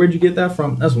bathing suit. Where'd you get that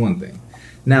from? That's one thing.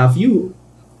 Now, if you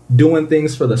doing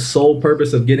things for the sole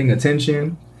purpose of getting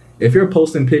attention, if you're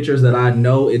posting pictures that I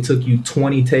know it took you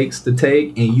 20 takes to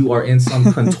take and you are in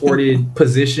some contorted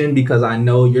position because I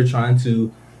know you're trying to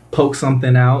poke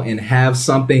something out and have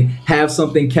something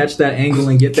catch that angle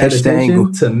and get that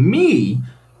attention, to me,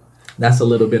 that's a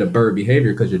little bit of bird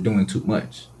behavior because you're doing too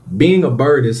much. Being a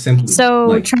bird is simply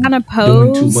trying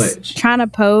to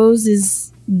pose is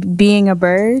being a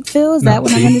bird, Phil? Is that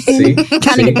what I'm understanding?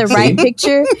 Trying to get the right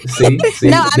picture?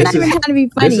 No, I'm not even trying to be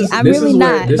funny. I'm really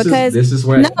not. Because this is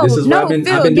where I've been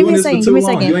doing this for too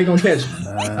long. You ain't gonna catch me.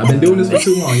 I've been doing this for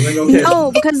too long. You ain't gonna catch me.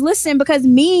 No, because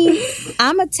me,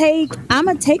 I'ma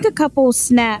take a couple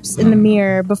snaps in the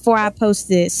mirror before I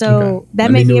post it. So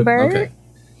that made me a bird? Okay.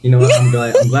 You know what?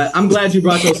 I'm glad you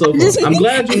brought yourself up. I'm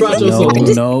glad you brought yourself up.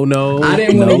 No. I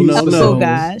didn't want to use specifics. Oh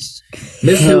gosh.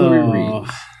 Miss Hillary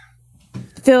Reeves.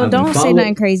 Phil, don't say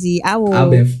nothing crazy.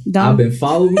 I've been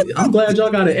following. I'm glad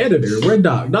y'all got an editor. Where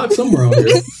Doc? Doc's somewhere on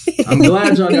here. I'm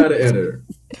glad y'all got an editor.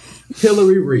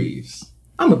 Hillary Reeves.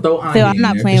 I'm gonna throw Anya. Phil, I'm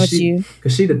not playing with you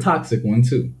because she the toxic one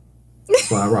too.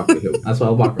 That's why I rock with Hillary. That's why I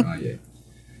walk around Anya.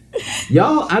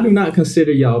 Y'all, I do not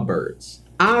consider y'all birds.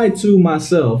 I too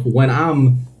myself, when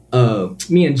I'm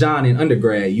me and John in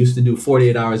undergrad used to do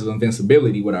 48 hours of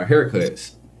invincibility with our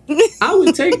haircuts. I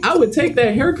would take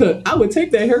that haircut. I would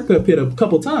take that haircut pit a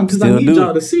couple times because I need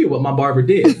y'all to see what my barber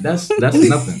did. That's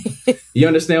nothing. You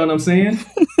understand what I'm saying?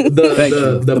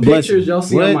 The pictures y'all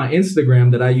see on my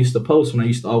Instagram that I used to post when I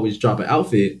used to always drop an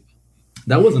outfit,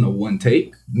 that wasn't a one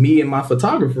take. Me and my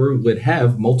photographer would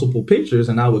have multiple pictures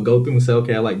and I would go through and say,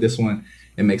 okay, I like this one.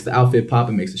 It makes the outfit pop.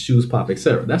 It makes the shoes pop,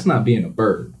 etc. That's not being a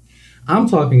bird. I'm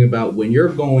talking about when you're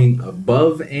going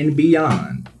above and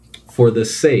beyond for the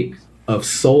sake of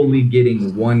solely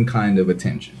getting one kind of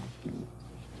attention.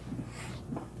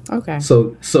 Okay.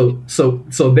 So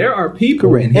there are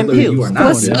people, and Hillary, you are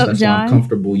not. That's why I'm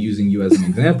comfortable using you as an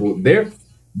example.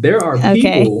 There are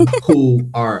people who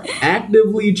are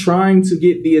actively trying to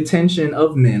get the attention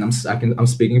of men. I'm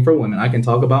speaking for women. I can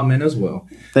talk about men as well.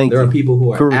 There are people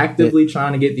who are actively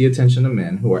trying to get the attention of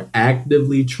men, who are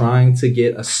actively trying to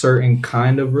get a certain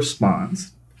kind of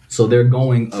response. So they're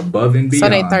going above and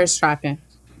beyond. So they thirst trapping.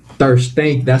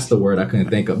 That's the word I couldn't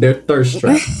think of. They're thirst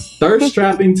trapping. Thirst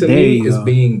trapping to me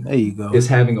is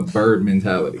having a bird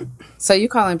mentality. So you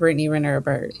calling Brittany Renner a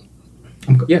bird?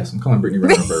 Yes, I'm calling Brittany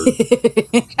Renner a bird.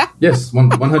 Yes,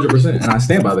 100%, and I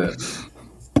stand by that.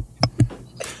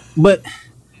 But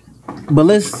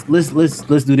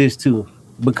let's do this too,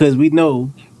 because we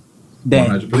know that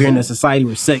 100%. We're in a society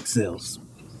where sex sells,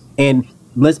 and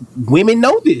women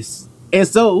know this, and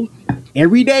so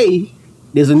every day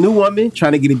there's a new woman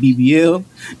trying to get a BBL.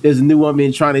 There's a new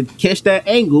woman trying to catch that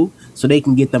angle so they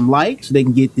can get them likes, so they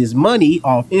can get this money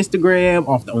off Instagram,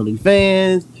 off the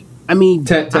OnlyFans. I mean,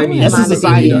 tag me that's a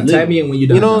society. Tag me in when you're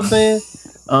done. You know what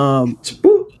I'm saying?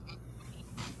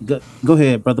 Go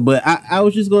ahead, brother. But I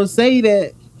was just gonna say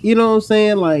that, you know what I'm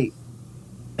saying? Like,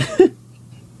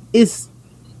 it's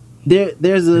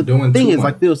there's a thing is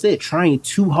like Phil said, trying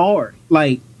too hard.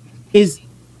 Like, is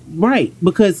right,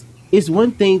 because it's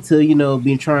one thing to, you know,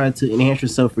 be trying to enhance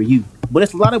yourself for you, but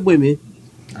it's a lot of women.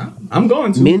 I'm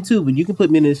going to men too, but you can put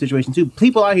men in this situation too.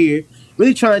 People out here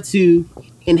really trying to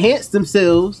enhance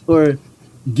themselves or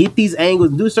get these angles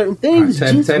and do certain things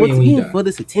just once again for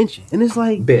this attention, and it's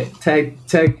like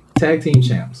tag team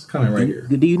champs coming right here.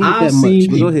 Do you need that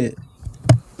much? Go ahead.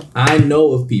 I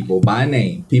know of people by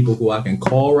name, people who I can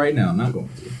call right now. I'm not going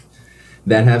to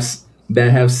that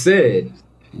have said,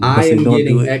 I am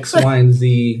getting X, Y, and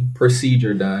Z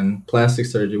procedure done, plastic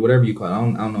surgery, whatever you call it. I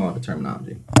don't know all the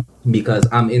terminology, because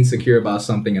I'm insecure about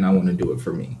something and I want to do it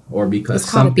for me, or because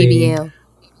it's called a BBL.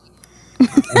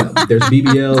 There's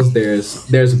BBLs,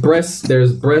 there's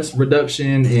breast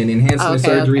reduction and enhancement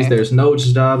surgeries, there's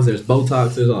nose jobs, there's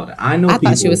Botox, there's all that. I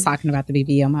thought she was talking about the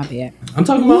BBL, my bad. I'm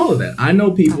talking about all of that. I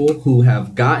know people who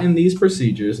have gotten these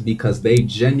procedures because they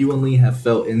genuinely have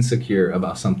felt insecure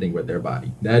about something with their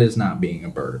body. That is not being a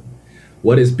bird.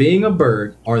 What is being a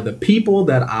bird are the people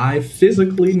that I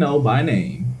physically know by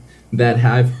name that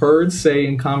I've heard say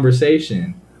in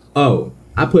conversation, oh,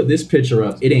 I put this picture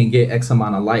up, it didn't get X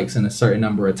amount of likes in a certain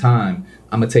number of time,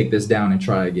 I'm gonna take this down and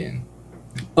try again.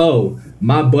 Oh,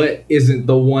 my butt isn't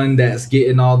the one that's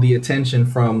getting all the attention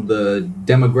from the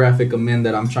demographic of men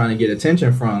that I'm trying to get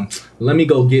attention from. Let me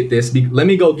go get this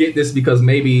because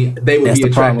maybe they would be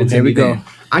attracted to me then.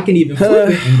 I can even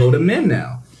flip it and go to men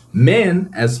now. Men,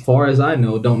 as far as I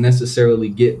know, don't necessarily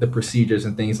get the procedures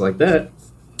and things like that.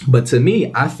 But to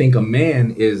me, I think a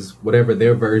man is whatever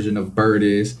their version of bird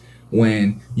is,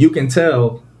 when you can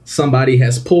tell somebody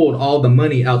has pulled all the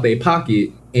money out their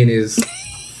pocket and is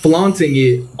flaunting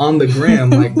it on the gram,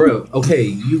 like, bro, okay,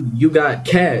 you got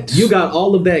cash, you got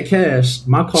all of that cash.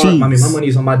 My card, I mean, my money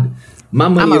is on my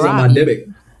debit.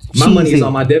 My money is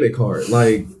on my debit card.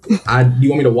 Like, you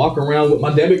want me to walk around with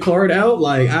my debit card out?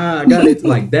 Like, I got it.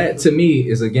 Like, that to me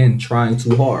is, again, trying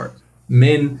too hard.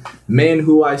 Men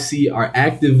who I see are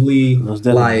actively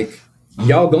like,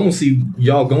 y'all gonna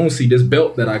see this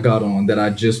belt that I got on that I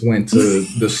just went to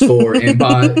the store and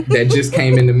bought, that just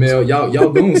came in the mail.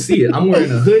 Y'all gonna see it. I'm wearing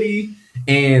a hoodie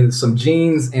and some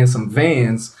jeans and some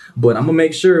Vans, but I'm gonna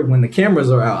make sure when the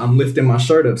cameras are out, I'm lifting my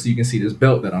shirt up so you can see this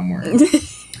belt that I'm wearing.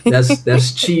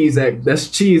 That's cheese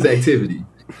activity.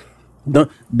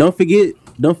 Don't forget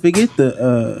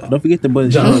the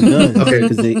Buzz John gun. Okay,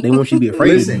 because they want you to be afraid.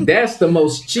 Listen, that's the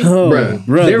most cheap, brother.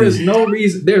 There's no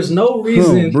reason. There's no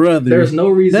reason you riding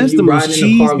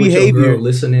in the car with your girl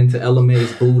listening to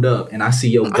LMA's "Booed Up" and I see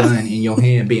your gun in your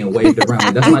hand being waved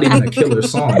around. That's not even a killer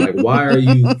song. Like, why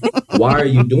are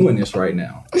you doing this right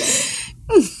now?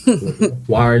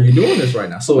 Why are you doing this right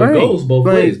now? So it goes both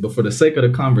ways. But for the sake of the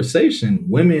conversation,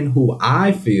 women who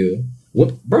I feel,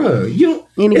 bruh,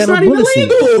 it's not even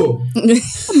legal.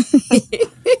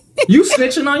 You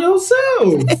snitching on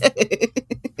yourself.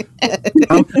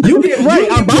 You get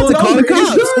right. I'm about to call the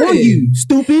cops on you,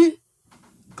 stupid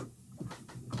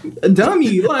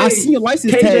dummy. Like, I see your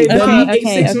license KJ tag.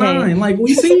 869. Like,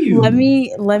 we see you. Let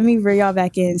me bring y'all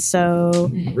back in.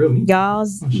 So really?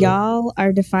 y'all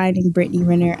are defining Brittany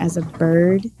Renner as a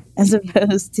bird as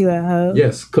opposed to a hoe.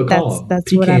 Yes, cacao. That's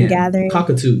pecan, what I'm gathering.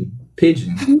 Cockatoo,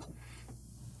 pigeon.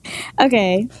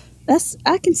 Okay,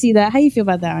 I can see that. How you feel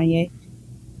about that, Anya?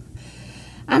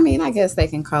 I mean, I guess they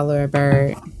can call her a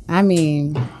bird. I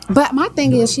mean, but my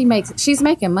thing is she's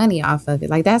making money off of it.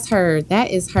 Like, that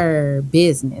is her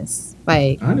business.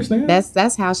 Like, I understand.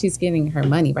 That's how she's getting her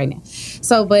money right now.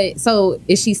 So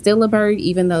is she still a bird,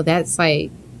 even though that's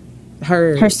like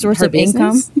her source of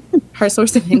business? income? her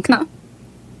source of income?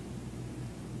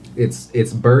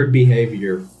 It's bird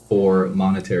behavior for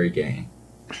monetary gain.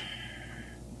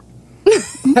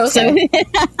 Okay.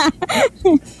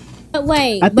 But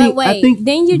wait,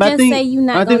 then you just say you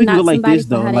not gonna knock somebody like this,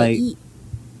 though, for how they eat.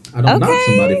 I don't knock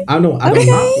somebody. I don't knock.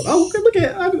 Oh, okay, look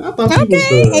at. I thought she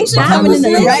was coming in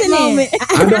the right moment.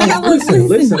 I don't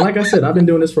listen. Like I said, I've been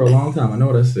doing this for a long time. I know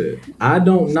what I said. I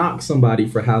don't knock somebody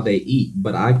for how they eat,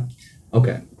 but a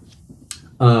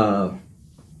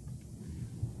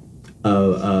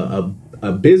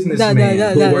businessman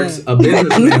who works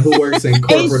in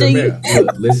corporate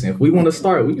America. Listen, if we want to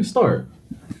start, we can start.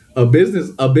 A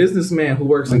businessman who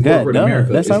works in corporate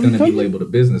America is going to be labeled a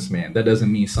businessman. That doesn't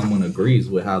mean someone agrees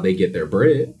with how they get their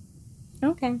bread.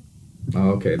 Okay.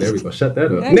 Okay, there we go. Shut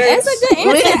that up. That's a good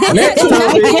answer.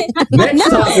 Next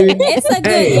topic. It's a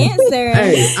good answer.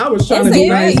 Hey, I was trying to be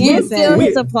nice.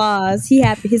 His applause. He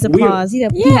happy. His applause. He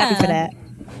happy for that.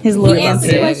 His little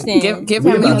answer. Give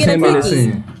him you get a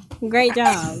cookie. Great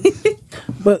job.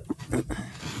 But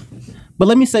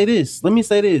let me say this.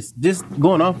 Just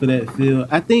going off of that, Phil.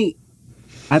 I think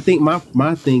my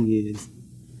thing is,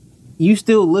 you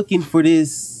still looking for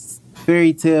this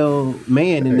fairy tale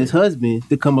man and this husband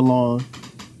to come along,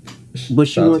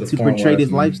 but you want to portray this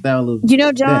lifestyle of.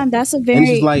 John, that's an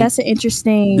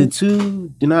interesting. The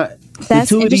two do not. The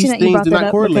two of these things do not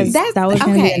correlate. That was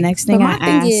going to be the next thing I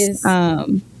asked.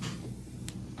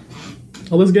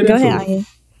 Let's get into it. Aye.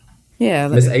 Yeah,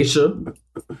 Miss Aisha.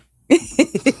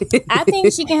 I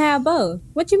think she can have both.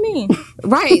 What you mean?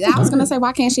 Right. I was gonna say,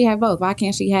 why can't she have both? Why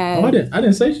can't she have? Oh, I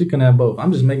didn't say she can have both.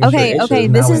 I'm just making sure. Okay.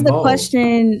 This is the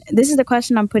question. This is the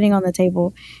question I'm putting on the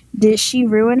table. Did she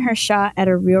ruin her shot at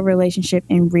a real relationship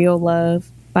and real love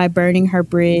by burning her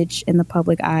bridge in the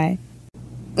public eye?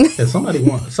 Yeah, somebody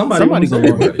wants it. I was gonna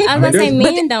say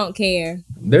men don't care.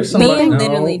 There's somebody. Men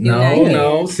literally do not care.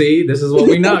 No. See, this is what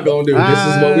we're not gonna do. This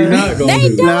is what we're not gonna do.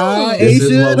 They don't. This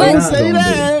is what we're not say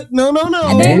that. No. They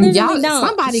literally don't.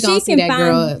 Somebody gonna see that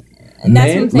girl. That's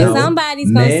what I'm saying.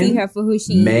 Somebody's gonna see her for who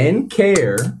she is. Men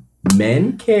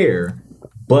care,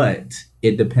 but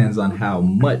it depends on how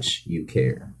much you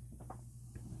care.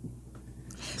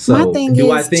 So, my thing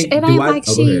is, it ain't like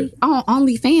she on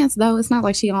OnlyFans though. It's not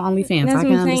like she on OnlyFans. I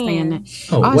can understand that.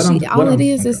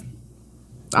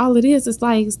 All it is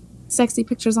like sexy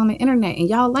pictures on the internet, and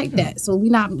y'all like that. So we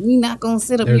not gonna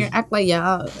sit up here and act like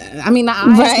y'all. I mean, I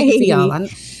ain't speaking for y'all.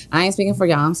 I ain't speaking for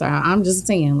y'all. I'm sorry. I'm just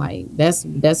saying, like, that's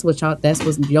what your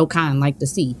kind like to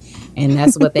see, and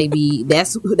that's what they be.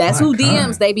 That's who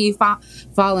DMs they be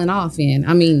falling off in.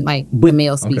 I mean, like the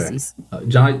male species. Okay.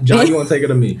 John, you want to take it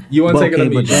to me? You want to take it to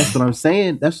me? But that's what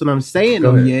I'm saying.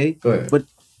 Go ahead. But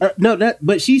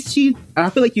but she. I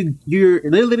feel like you're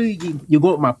literally you're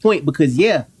going with my point because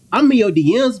I'm in your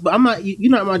DMs, but I'm not.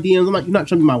 You're not in my DMs. You're not trying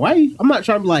to be my wife. I'm not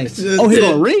trying to be like, oh, here's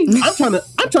a ring. I'm trying to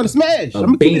smash. I'm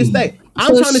gonna keep it a stay.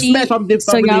 I'm trying to smash. I'm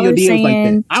really in your DMs like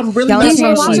that. I'm really not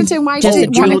saying Washington White just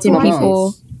attracting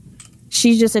people.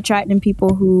 She's just attracting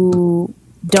people who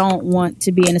don't want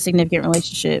to be in a significant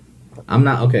relationship. I'm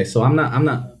not okay. So I'm not.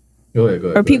 Go ahead.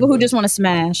 Or people who just want to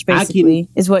smash. Basically,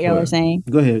 is what y'all are saying.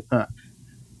 Go ahead.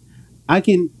 I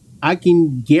can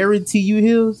guarantee you,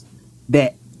 Hills,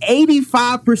 that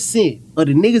 85% of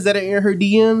the niggas that are in her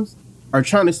DMs are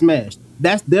trying to smash.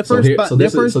 That's their first thought. Their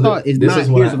first thought is not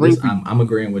here's a ring for you. I'm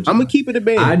agreeing with you. I'm gonna keep it a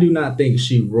band. I do not think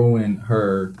she ruined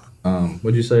her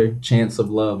what'd you say, chance of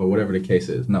love or whatever the case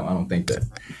is. No, I don't think that.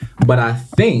 But I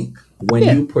think when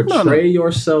you portray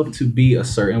yourself to be a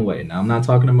certain way, now I'm not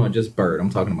talking about just Bird, I'm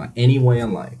talking about any way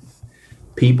in life,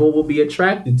 people will be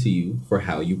attracted to you for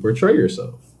how you portray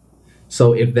yourself.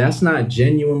 So if that's not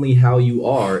genuinely how you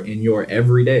are in your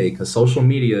everyday, because social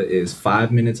media is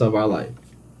 5 minutes of our life,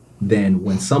 then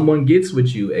when someone gets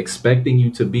with you expecting you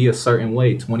to be a certain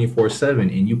way 24/7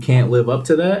 and you can't live up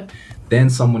to that, then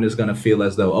someone is going to feel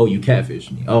as though, oh, you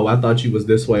catfished me. Oh, I thought you was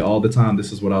this way all the time.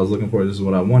 This is what I was looking for. This is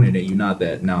what I wanted. And you're not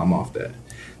that. Now I'm off that.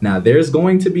 Now there's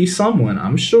going to be someone,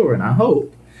 I'm sure, and I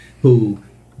hope, who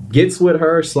gets with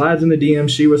her, slides in the DM,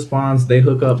 she responds, they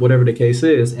hook up, whatever the case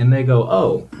is, and they go,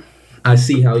 oh, I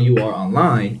see how you are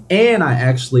online, and I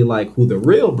actually like who the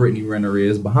real Brittany Renner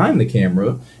is behind the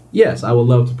camera. Yes, I would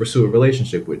love to pursue a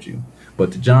relationship with you.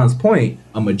 But to John's point,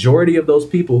 a majority of those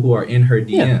people who are in her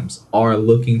DMs are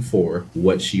looking for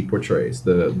what she portrays,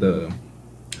 the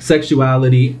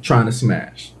sexuality, trying to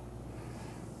smash.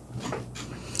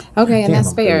 Okay, and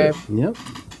that's fair. Yep.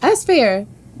 That's fair,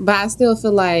 but I still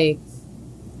feel like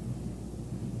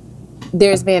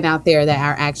there's men out there that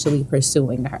are actually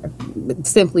pursuing her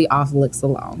simply off looks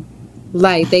alone.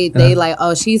 Like they like,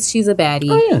 oh, she's a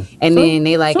baddie, and then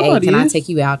they like, hey, can I take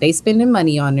you out? They spending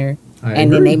money on her.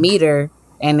 and then they meet her,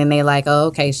 and then they like, oh,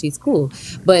 okay, she's cool.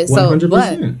 But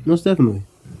 100%. Most definitely.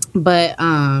 But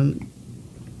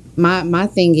my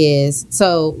thing is,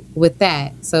 so with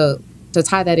that, so to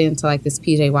tie that into like this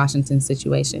PJ Washington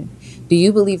situation, do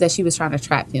you believe that she was trying to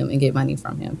trap him and get money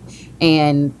from him?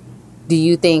 And do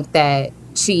you think that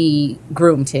she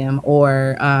groomed him,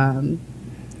 or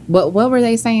what were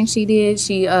they saying she did?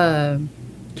 She Can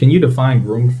you define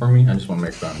groomed for me? I just want to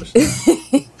make sure I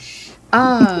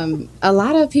understand. A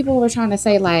lot of people were trying to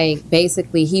say like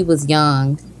basically he was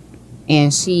young,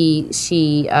 and she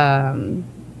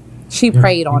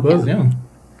preyed on him. Young.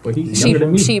 But he's younger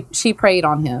than me. She preyed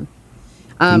on him.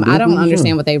 I don't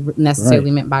understand what they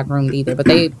necessarily meant by groomed either, but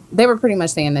they were pretty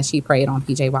much saying that she preyed on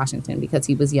PJ Washington because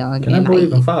he was young. Can I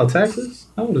even file taxes?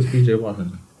 How old is PJ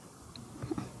Washington?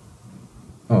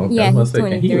 Oh, okay. Yeah, he's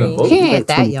 23. He ain't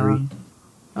that young.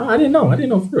 Oh, I didn't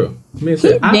know for real. He's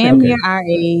damn near our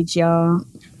age, y'all.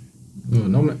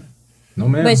 No man.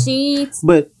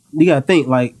 But you gotta think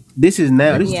like this is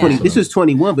now. This is 20. This is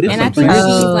 21, but it's and I think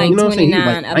she's like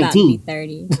 29, about to be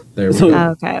 30. There we go.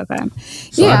 Okay.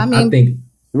 So yeah, I think.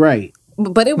 Right.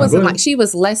 But it wasn't like she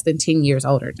was less than 10 years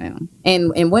older than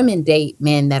him. And women date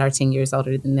men that are 10 years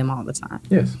older than them all the time.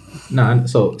 Yes. No,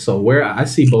 so where I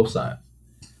see both sides.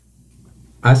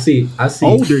 I see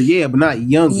older, yeah, but not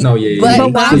young. No, yeah. But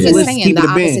I'm just saying the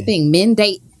opposite thing. Men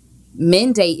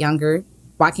date younger.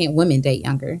 Why can't women date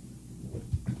younger?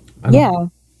 Yeah.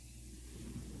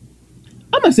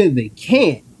 I'm not saying they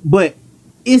can't, but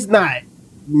it's not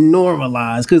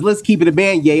normalized, because let's keep it a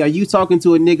band. Are you talking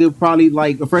to a nigga probably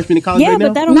like a freshman in college right now?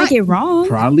 But that don't make it wrong.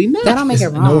 Probably not. That don't make it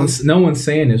wrong. No one's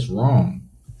saying it's wrong.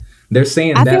 They're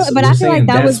saying I feel like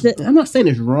that was the. I'm not saying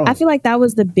it's wrong. I feel like that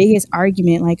was the biggest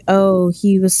argument. Like, oh,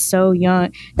 he was so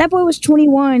young. That boy was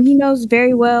 21. He knows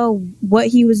very well what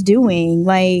he was doing.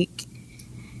 Like,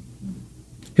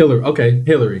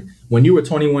 Hillary. When you were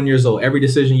 21 years old, every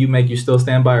decision you make, you still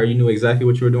stand by, or you knew exactly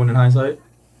what you were doing in hindsight?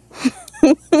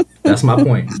 That's my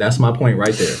point. That's my point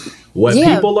right there. What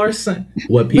people are saying.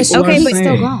 But still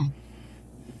grown.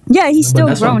 Yeah, he's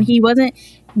still grown. He wasn't.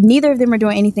 Neither of them are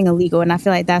doing anything illegal, and I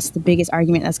feel like that's the biggest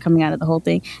argument that's coming out of the whole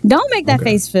thing. Don't make that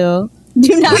face, Phil.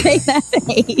 Do not make that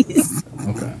face.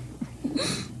 Okay.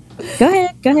 Go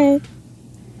ahead.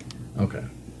 Okay.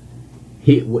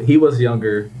 He was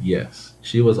younger, yes.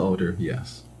 She was older,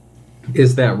 yes.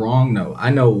 Is that wrong? No. I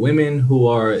know women who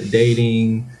are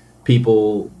dating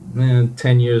people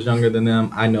 10 years younger than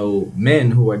them. I know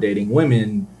men who are dating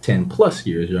women 10 plus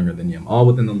years younger than them, all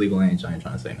within the legal age. I ain't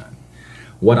trying to say nothing.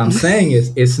 What I'm saying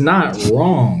is it's not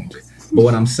wrong, but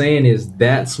what I'm saying is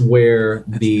that's where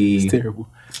the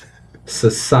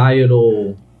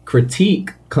societal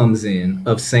critique comes in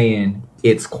of saying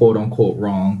it's quote unquote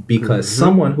wrong, because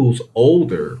someone who's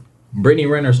older, Brittany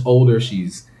Renner's older,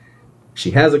 she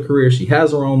has a career, she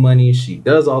has her own money, she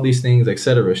does all these things,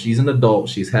 etc. She's an adult,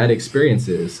 she's had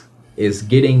experiences, is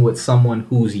getting with someone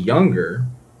who's younger.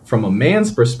 From a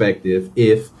man's perspective,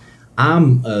 if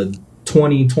I'm a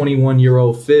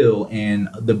 21-year-old Phil and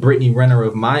the Brittany Renner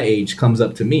of my age comes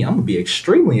up to me, I'm gonna be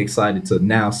extremely excited to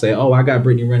now say, oh, I got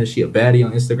Brittany Renner, she a baddie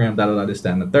on Instagram, this,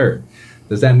 that, and the third.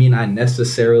 Does that mean I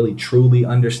necessarily truly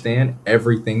understand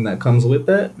everything that comes with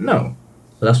that? No.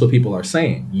 So that's what people are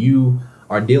saying. You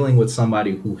are dealing with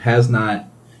somebody who has not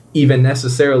even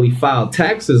necessarily filed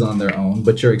taxes on their own,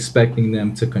 but you're expecting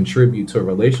them to contribute to a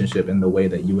relationship in the way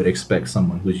that you would expect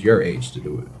someone who's your age to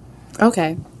do it.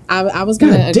 Okay. I was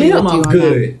going to agree with you on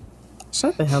that.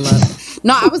 Shut the hell up.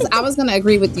 No, I was going to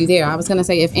agree with you there. I was going to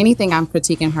say, if anything, I'm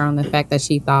critiquing her on the fact that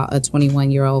she thought a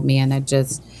 21-year-old man that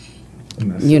just,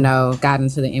 got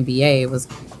into the NBA was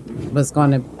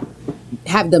going to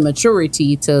have the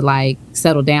maturity to like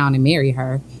settle down and marry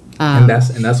her. And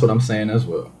that's what I'm saying as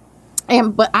well.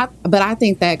 But I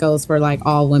think that goes for like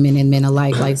all women and men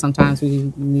alike. Like sometimes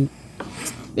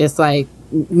it's like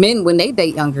men, when they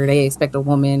date younger, they expect a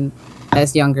woman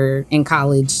that's younger in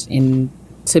college and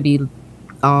to be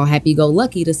all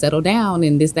happy-go-lucky to settle down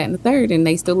and this, that, and the third, and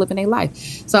they still living their life.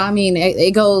 So I mean,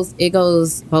 it goes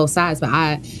both sides. But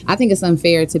I think it's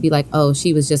unfair to be like, oh,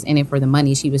 she was just in it for the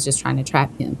money. She was just trying to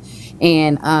trap him.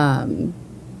 And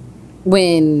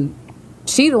when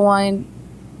she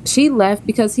left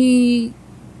because he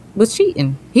was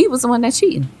cheating. He was the one that's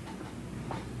cheating.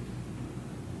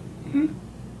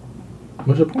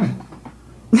 What's your point?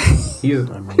 I'm gonna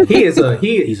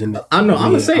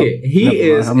say it. He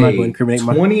is a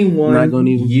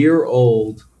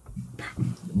 21-year-old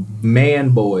man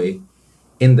boy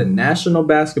in the National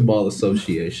Basketball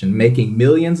Association making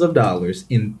millions of dollars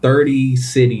in 30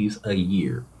 cities a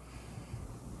year.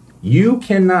 You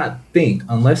cannot think,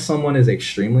 unless someone is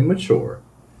extremely mature,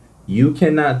 You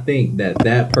cannot think that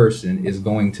that person is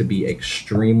going to be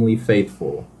extremely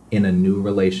faithful in a new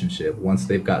relationship once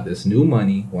they've got this new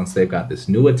money, once they've got this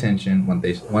new attention,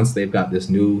 once they've got this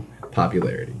new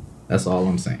popularity. That's all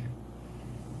I'm saying.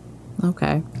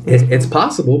 Okay. It's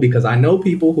possible because I know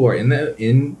people who are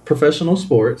in professional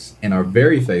sports and are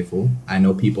very faithful. I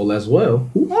know people as well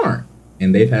who aren't,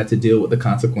 and they've had to deal with the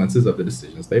consequences of the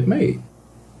decisions they've made,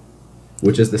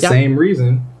 which is the same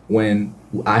reason when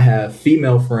I have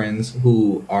female friends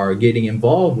who are getting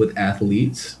involved with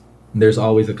athletes, there's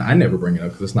always I never bring it up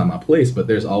because it's not my place, but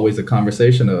there's always a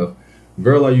conversation of,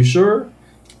 girl, are you sure?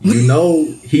 You know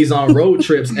he's on road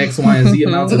trips X, Y, and Z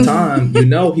amounts of time. You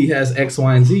know he has X,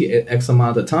 Y, and Z at X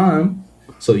amount of time.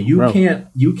 So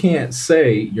you can't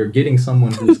say you're getting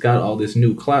someone who's got all this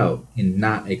new clout and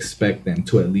not expect them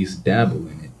to at least dabble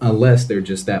in it, unless they're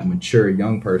just that mature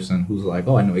young person who's like,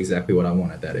 oh, I know exactly what I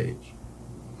want at that age.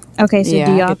 Okay, so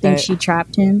do y'all think she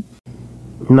trapped him?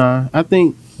 Nah, I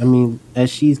mean, as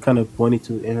she's kind of pointed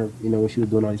to in her, when she was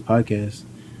doing all these podcasts,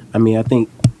 I mean, I think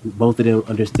both of them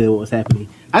understood what was happening.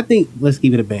 I think, let's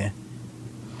keep it a band.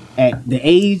 At the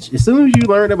age, as soon as you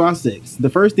learn about sex, the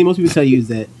first thing most people tell you is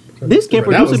that this can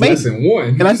produce a baby. Lesson one.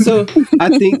 And I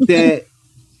think that,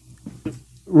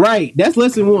 right, that's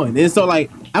lesson one. And so,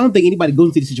 like, I don't think anybody goes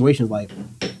into these situations like,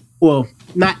 well,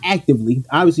 not actively.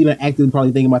 Obviously, not actively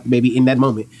probably thinking about the baby in that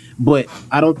moment. But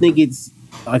I don't think it's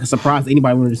like a surprise to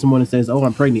anybody when someone says, "Oh,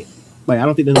 I'm pregnant." Like, I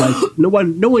don't think there's like no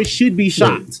one should be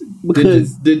shocked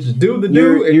because did you do the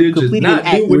do and did you not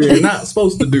do what you're not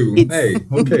supposed to do? Hey,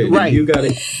 okay, right? You got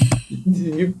it.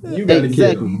 You got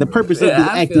exactly. The purpose of this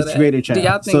act is to create a child. Do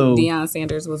y'all think Deion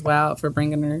Sanders was wild for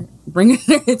bringing her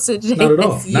to jail? Not at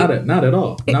all. Not at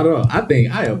all. Not at all.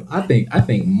 I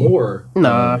think more.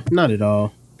 Nah, not at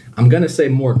all. I'm gonna say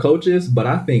more coaches, but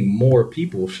I think more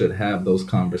people should have those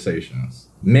conversations,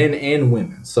 men and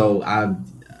women. So I'm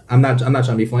not trying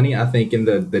to be funny. I think in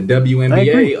the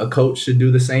WNBA, a coach should do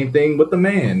the same thing with the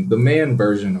man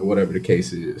version or whatever the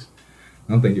case is.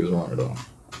 I don't think he was wrong at all.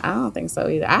 I don't think so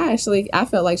either. I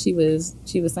felt like she was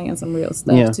saying some real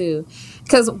stuff too.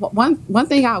 Because one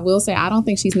thing I will say, I don't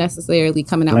think she's necessarily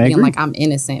coming out being like I'm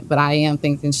innocent, but I am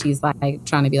thinking she's like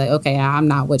trying to be like, okay, I'm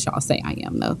not what y'all say I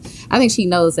am though. I think she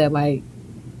knows that like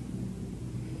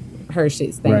her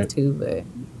shit stinks too, but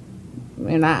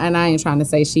and I ain't trying to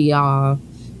say she's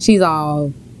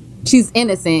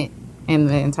innocent in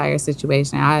the entire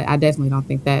situation. I definitely don't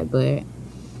think that, but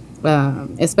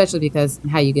especially because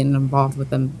how you getting involved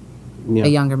with a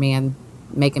younger man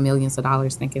making millions of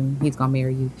dollars thinking he's gonna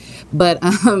marry you, but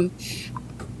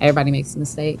everybody makes a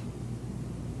mistake.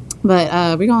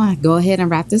 But we're gonna go ahead and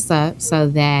wrap this up so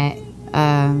that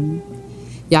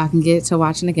y'all can get to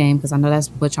watching the game, because I know that's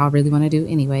what y'all really want to do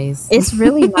anyways. It's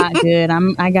really not good.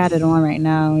 I got it on right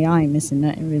now. Y'all ain't missing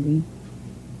nothing really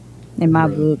in my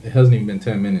book. It hasn't even been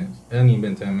 10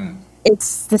 minutes.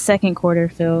 It's the second quarter,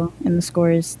 Phil, and the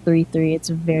score is 3-3. It's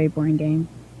a very boring game.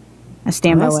 I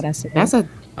stand by what I said.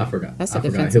 I forgot.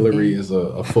 Hillary is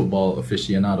a football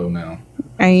aficionado now.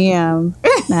 I am.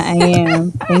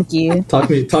 Thank you. Talk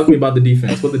to me about the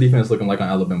defense. What the defense looking like on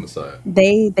Alabama's side?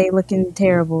 They looking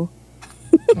terrible.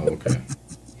 Oh, okay.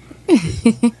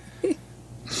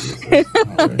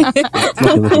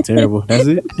 Looking terrible. That's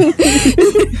it.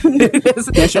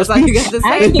 That's all you got to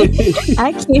say.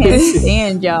 I can't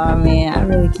stand y'all, man. I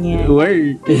really can't.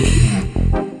 Word.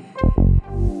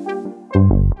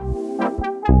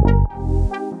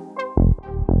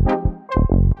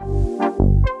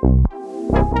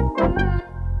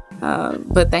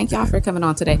 But thank y'all for coming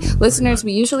on today, listeners.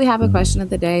 We usually have a question of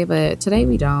the day, but today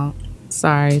we don't.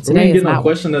 Sorry, today we ain't getting no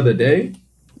question of the day.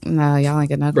 No, y'all ain't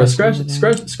getting no question.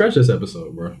 Scratch this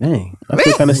episode, bro. Dang, I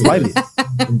feel kind of slighted.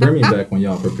 Bring me back when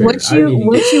y'all prepared. What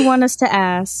you want us to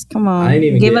ask? Come on, I ain't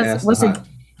even get asked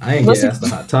the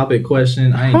hot topic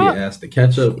question. I ain't get asked the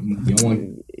catch up.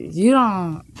 You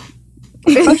don't.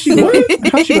 How she gonna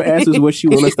ask us what she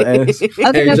want us to ask?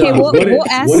 Okay, we'll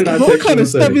ask. What kind of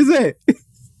stuff is that?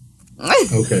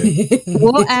 Okay.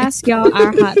 We'll ask y'all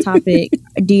our hot topic.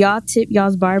 Do y'all tip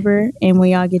y'all's barber and when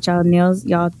y'all get y'all nails,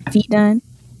 y'all feet done?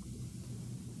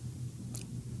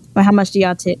 Or how much do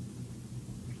y'all tip?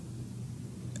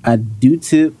 I do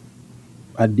tip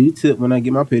when I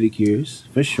get my pedicures,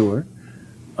 for sure.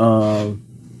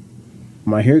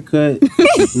 My haircut,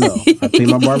 no. I pay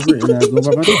my barber and I go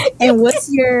by my day. And what's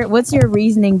your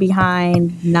reasoning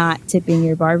behind not tipping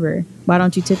your barber? Why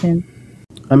don't you tip him?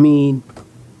 I mean,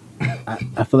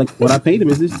 I feel like what I paid him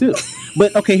is this tip.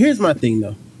 But okay, here's my thing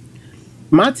though.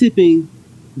 My tipping,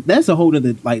 that's a whole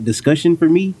other like discussion for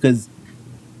me, because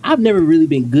I've never really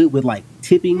been good with like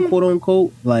tipping, quote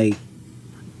unquote. Like,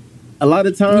 a lot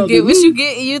of times you get what you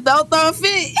get, and you don't throw a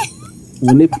fit.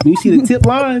 When you see the tip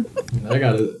line,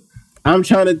 I'm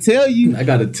trying to tell you. I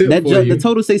got a tip for you. The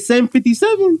total say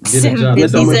 757. 757.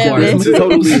 That's what the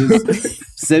total is.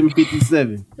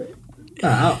 757.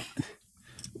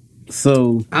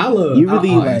 So I'll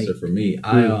answer for me.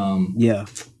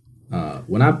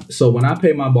 When I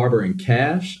pay my barber in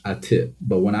cash, I tip.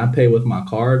 But when I pay with my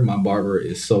card, my barber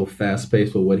is so fast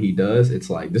paced with what he does. It's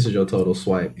like, this is your total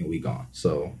swipe and we gone.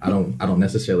 So I don't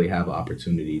necessarily have an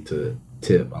opportunity to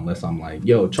tip unless I'm like,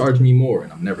 yo, charge me more,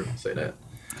 and I'm never gonna say that.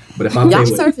 But if I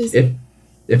pay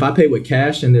if I pay with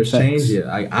cash and there's change,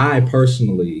 I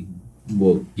personally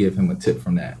will give him a tip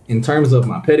from that. In terms of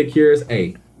my pedicures,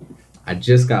 I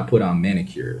just got put on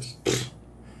manicures.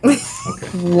 Okay.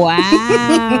 Wow.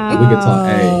 We can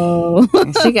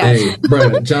talk. She got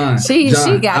bro, John. She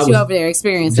got you over there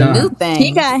experiencing new things.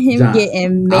 He got him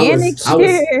getting manicures.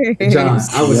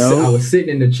 I was sitting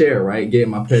in the chair, right,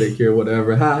 getting my pedicure,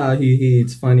 whatever. Ha,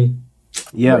 it's funny.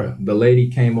 Yeah. Bruh, the lady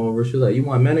came over. She was like, "You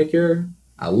want manicure?"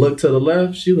 I looked to the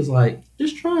left. She was like,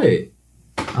 "Just try it."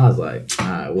 I was like, "All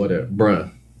right, whatever, bruh."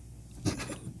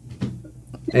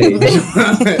 Hey,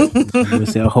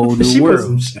 it's a whole new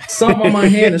world. She put something on my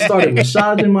hand and started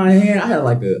massaging my hand. I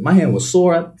had my hand was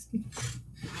sore.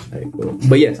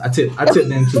 But yes, I tip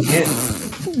them too.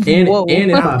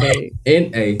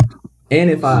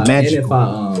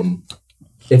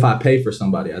 If I pay for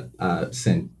somebody, I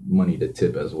send money to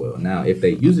tip as well. Now, if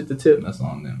they use it to tip, that's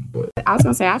on them. But I was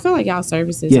gonna say, I feel like y'all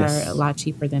services are a lot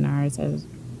cheaper than ours is.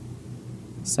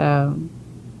 So,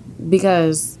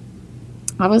 because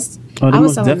I was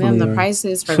telling them the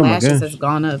prices for lashes has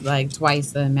gone up like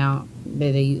twice the amount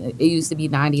that it used to be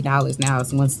 $90. Now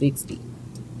it's $160.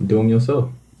 Do them yourself.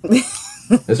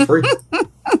 It's free.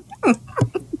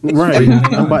 Right.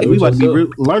 We about to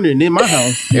be learning in my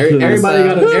house.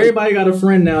 Everybody got a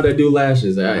friend now that do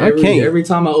lashes. Every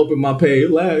time I open my page,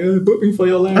 book me for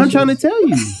your lashes. I'm trying to tell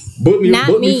you. Book me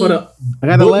for the. I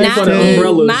got a lash for the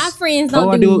umbrellas. My friends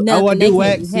don't do nothing. They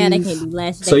can't do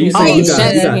lashes. So you saying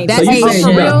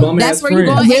you got bum ass friends? That's where you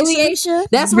going, Aisha?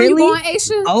 That's where you going,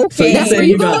 Aisha? Okay. That's where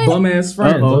you got bum ass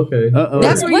friends. Okay.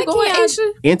 That's where you going,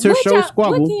 Aisha? Enter show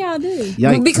squabble. What can y'all do?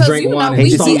 Yikes. Because drink you know wine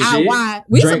we and DIY.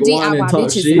 We some DIY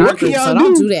bitches in our group, so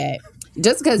don't do that.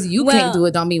 Just because you can't do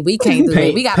it don't mean we can't do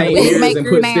it. We got a wig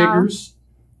maker now.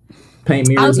 Paint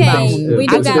mirrors. Okay, we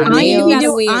do got. I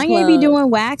ain't be doing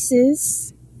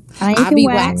waxes. I be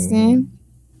waxing.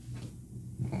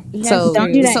 So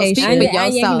don't do that. So speak for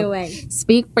yourself.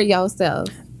 Speak for yourself.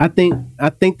 I think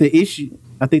the issue.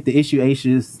 I think the issue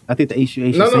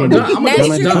Aisha. No, I'm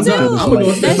gonna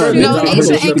go step further. No,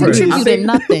 Aisha ain't contributed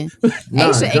nothing.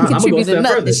 Aisha ain't contributed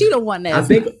nothing. She the one that. I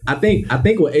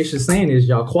think what Aisha's saying is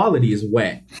y'all quality is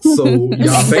whack. So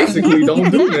y'all basically don't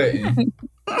do nothing.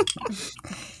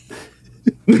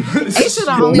 Aisha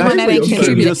the only one that ain't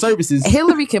contributed. Services.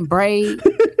 Hillary can braid.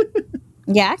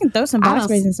 Yeah, I can throw some box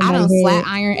braids in somebody's head. Flat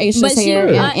iron Aisha's hair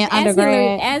in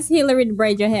undergrad. Ask Hillary to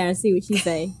braid your hair and see what she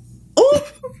say.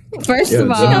 First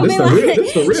of all, this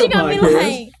the real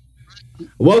podcast.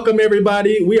 Welcome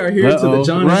everybody. We are here to the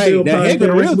John and Phil podcast.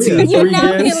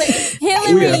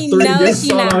 Hillary knows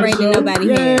she's not braiding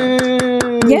nobody's hair.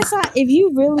 Yes, if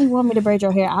you really want me to braid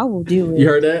your hair, I will do it. You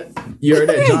heard that,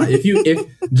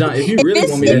 John? If you really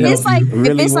want me to help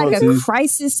if it's like a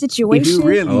crisis situation,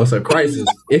 it's a crisis.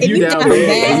 If you down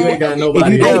bad, you ain't got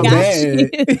nobody. If you down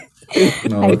bad.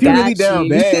 No, if you really down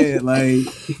bad, like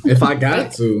if I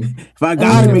got to make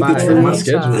the trip, my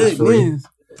schedule is free.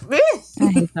 I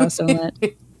hate that so much.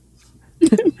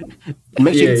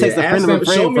 Make sure you text a friend of a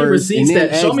friend show me first.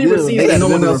 Show me receipts that no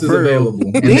one else is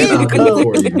available, and then I'll do it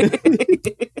for you.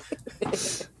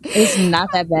 It's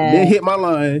not that bad. Then hit my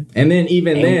line, and then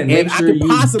make sure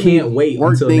you can't wait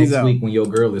until next week when your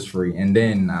girl is free, and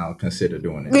then I'll consider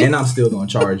doing it. And I'm still gonna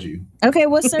charge you. Okay,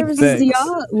 what services do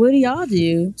y'all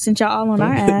do since y'all all on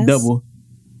our ass? Double.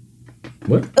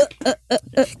 What?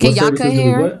 Can y'all cut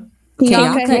hair? Can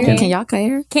y'all cut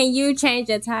hair? Can you change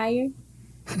a tire?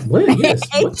 What? Yes.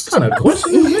 What kind of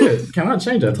question is that? Can I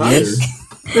change a tire?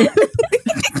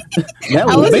 That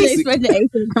I wasn't expecting Ace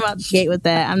to come out the gate with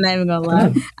that. I'm not even gonna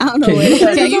lie. I don't know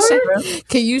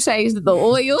can you change the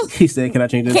oil? He said, "Can I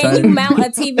change the tire?" Can you mount a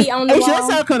TV on the wall? That's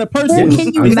our kind of person.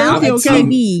 Can you mount a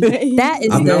TV? That is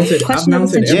the question.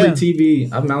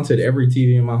 I've mounted every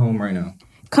TV in my home right now.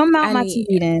 Come mount my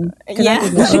TV then. Yeah.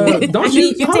 Don't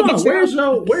you?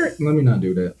 Let me not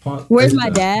do that. Where's my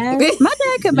dad? My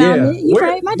dad can mount it. You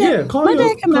right? My dad. My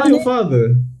dad can mount it. Call your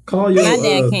father. Call your. My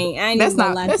dad can't. I ain't even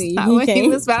gonna lie to you. What he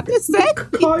was about to say.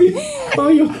 Call your.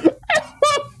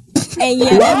 And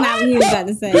yeah, that's not what he was about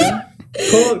to say.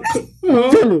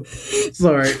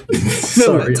 Sorry.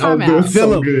 Time out.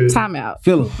 Time out.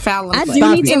 Philip. I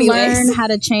do need to learn how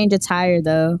to change a tire,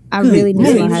 though. I really need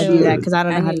to learn how to do that because I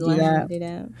don't know how to do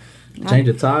that. Change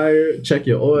a tire, check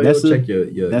your oil, check your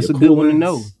That's your a good one to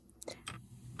know.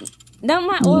 Don't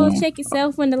my oil check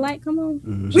itself when the light come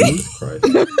on? Jesus Christ.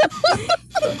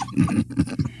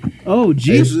 Oh,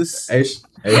 Jesus. I'm just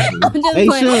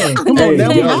playing. Come on,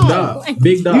 dog.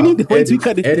 Big dog. You need to wait till we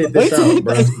cut edit this out,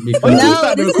 bro.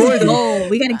 No, this is gold.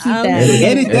 We gotta keep that.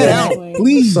 Edit that out,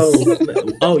 please.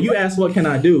 So, you asked what can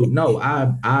I do? No,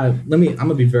 I'm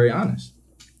gonna be very honest.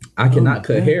 I cannot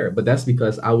cut hair, but that's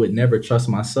because I would never trust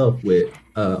myself with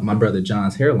my brother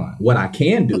John's hairline. What I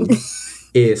can do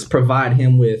is provide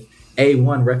him with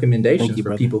A1 recommendations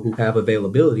for people who have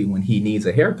availability when he needs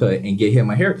a haircut and get him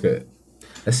a haircut.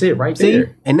 That's it right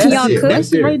there. And that's it.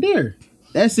 That's it right there.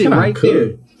 That's it right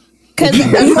there. Because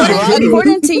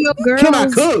according to your girls, can I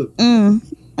cook?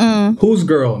 Whose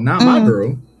girl? Not my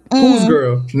girl. Whose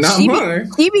girl? Not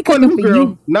mine. She be cooking for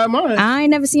you. Not mine. I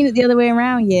ain't never seen it the other way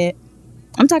around yet.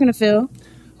 I'm talking to Phil.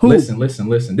 Listen.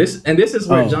 This is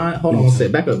where John. Hold on,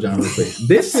 sit back up, John, real quick.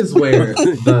 This is where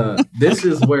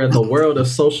the world of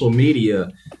social media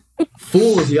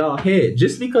fools y'all head.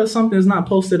 Just because something's not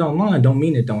posted online, don't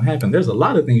mean it don't happen. There's a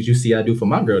lot of things you see I do for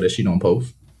my girl that she don't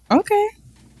post. Okay,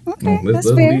 let's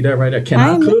leave that right there. Can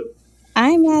I cook? I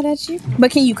ain't mad at you,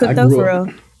 but can you cook though for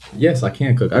real? Yes, I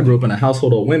can cook. I grew up in a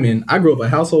household of women. Who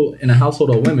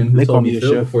told me,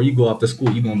 Phil, before you go off to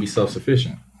school, you're gonna be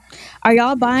self-sufficient. Are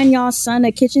y'all buying y'all son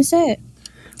a kitchen set?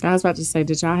 I was about to say,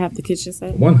 did y'all have the kitchen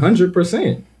set?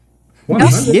 100%.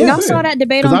 Y'all saw that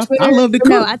debate on Twitter? I love to cook.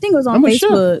 No, I think it was on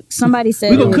Facebook. Somebody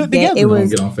said it was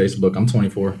get on Facebook. I'm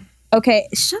 24. Okay,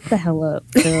 shut the hell up,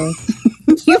 Phil.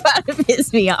 You about to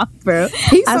piss me off, bro.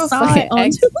 I saw it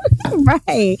on Twitter.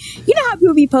 Right. You know how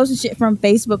people be posting shit from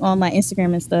Facebook on like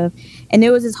Instagram and stuff, and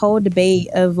there was this whole debate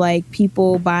of like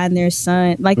people buying their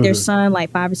son, their son, like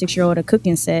 5 or 6 year old, a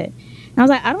cooking set. And I was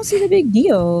like, I don't see the big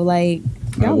deal. Like,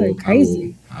 y'all are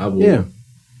crazy. I will. Yeah.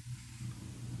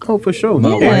 Oh, for sure.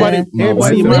 Everybody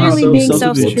literally being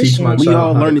self-sufficient. We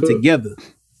all learn it together.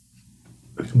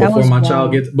 Before my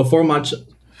child gets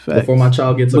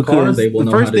a car, they will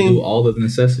know how to do all of the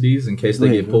necessities in case they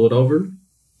get pulled over.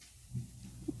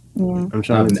 Yeah. I'm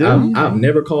trying to tell you. I've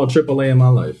never called AAA in my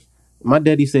life. My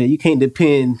daddy said you can't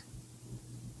depend.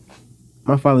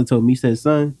 My father told me, he said,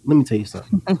 son, let me tell you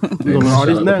something. You're going to learn all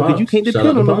this now because you can't depend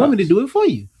on a woman to do it for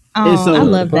you. Oh, and so I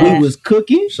love that. We was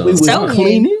cooking. We was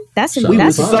cleaning. That's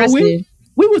impressive.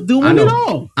 We was doing it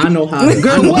all. I know how to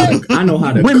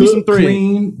cook,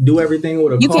 clean, do everything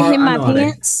with a car. You can hem my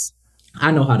pants.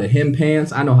 I know how to hem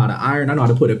pants. I know how to iron. I know how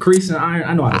to put a crease in iron.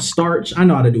 I know how to starch. I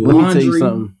know how to do laundry. Let me tell you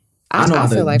something. I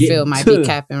feel like Phil might be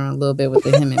capping a little bit with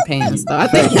the hemming pants, though. I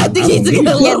think he's a good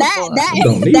little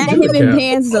that hemming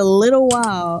pants is a little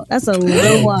wild. That's a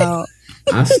little wild.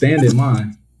 I stand in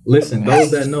mine. Listen,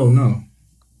 those that know.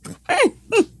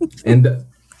 And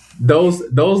those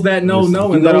that know,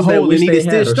 and those that wish they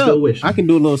had are still wishing. I can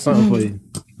do a little something for you.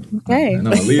 Okay. And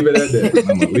I'm going to leave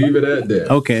it at that.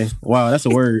 Okay. Wow, that's a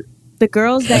word. The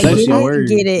girls that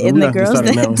get it, and the girls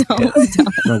that don't.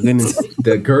 My goodness.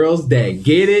 The girls that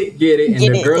get it, and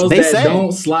the girls that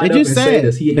don't slide up and say,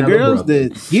 does he have a brother? The girls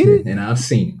that get it? And I've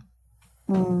seen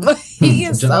it. He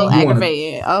gets so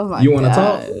aggravated. Oh my God. You want to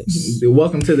talk?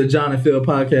 Welcome to the John and Phil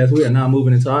podcast. We are now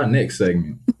moving into our next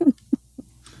segment.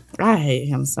 I hate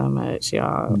him so much,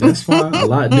 y'all. That's fine. A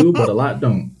lot do, but a lot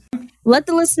don't. Let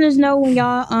the listeners know when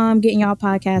y'all getting y'all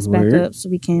podcast back up so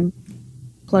we can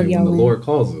plug y'all in. When the Lord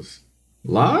calls us.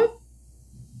 Live?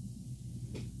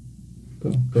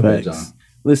 Go ahead, John.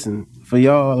 Listen, for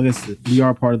y'all, listen, we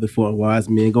are part of the Four Wise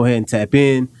Men. Go ahead and tap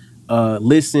in,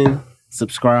 listen,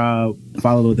 subscribe,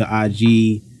 follow the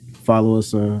IG, follow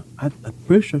us on. I'm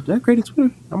pretty sure. Did I create a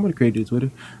Twitter? I'm gonna create a Twitter.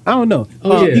 I don't know.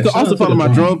 You can also follow my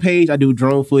drone page. I do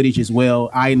drone footage as well.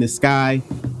 Eye in the Sky.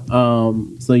 So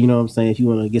you know what I'm saying. If you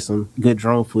want to get some good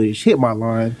drone footage, hit my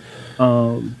line.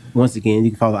 Once again,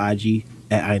 you can follow IG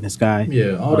at Eye in the Sky.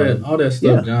 Yeah, all that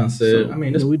stuff John said. So, I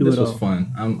mean, this was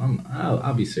fun.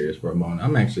 I'll be serious for a moment.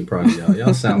 I'm actually proud of y'all.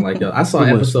 Y'all sound like y'all. I saw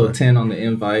episode 10 on the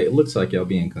invite. It looks like y'all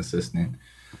being consistent.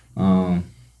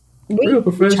 Real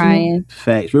professional. Trying.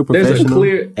 Facts. Real professional. There's a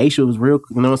clear. Aisha was real.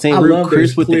 You know what I'm saying? Real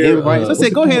crisp with the invites. I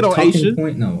said, go ahead on Aisha.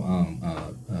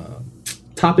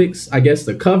 Topics, I guess,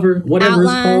 the cover, whatever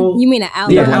outline. It's called. You mean an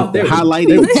outline? Yeah, highlighted.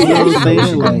 You know what I'm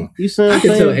saying? Like, you see what I'm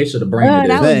saying? I can tell Aisha the brain of this.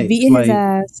 That was beating his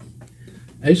ass.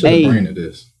 Aisha the brain of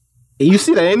this. You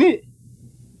see that, ain't it?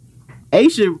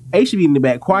 Aisha be in the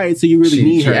back quiet, so you really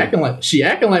need her. She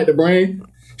acting like the brain.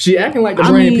 She acting like the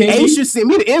brain. Aisha sent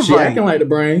me the invite. She acting like the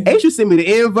brain. Aisha sent me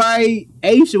the invite.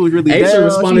 Aisha was really down. Aisha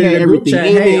responded to the group chat.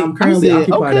 Hey, I'm currently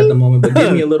occupied at the moment, but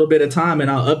give me a little bit of time and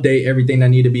I'll update everything that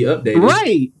need to be updated.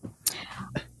 Right.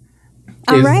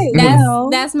 All right.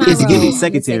 That's my role. Giving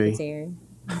secretary.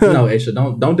 No, Aisha,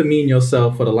 don't demean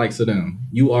yourself for the likes of them.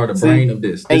 You are the brain of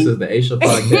this. This is the Aisha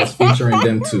podcast featuring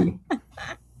them too.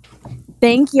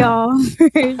 Thank y'all for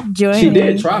joining. She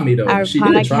did try me though.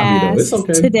 It's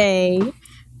okay. Today.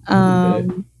 Hey,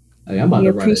 I'm about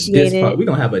to write a diss podcast. We're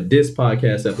gonna have a diss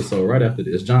podcast episode right after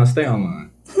this. John, stay online.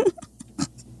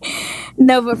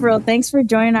 No, but for real, thanks for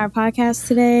joining our podcast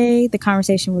today. The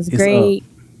conversation was great.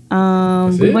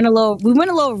 We went a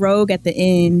little rogue at the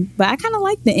end, but I kind of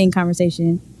like the end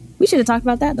conversation. We should have talked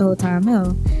about that the whole time.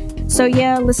 Hell. So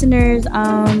yeah, listeners,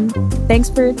 thanks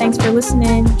for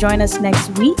listening. Join us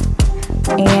next week,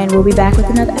 and we'll be back with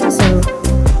another episode.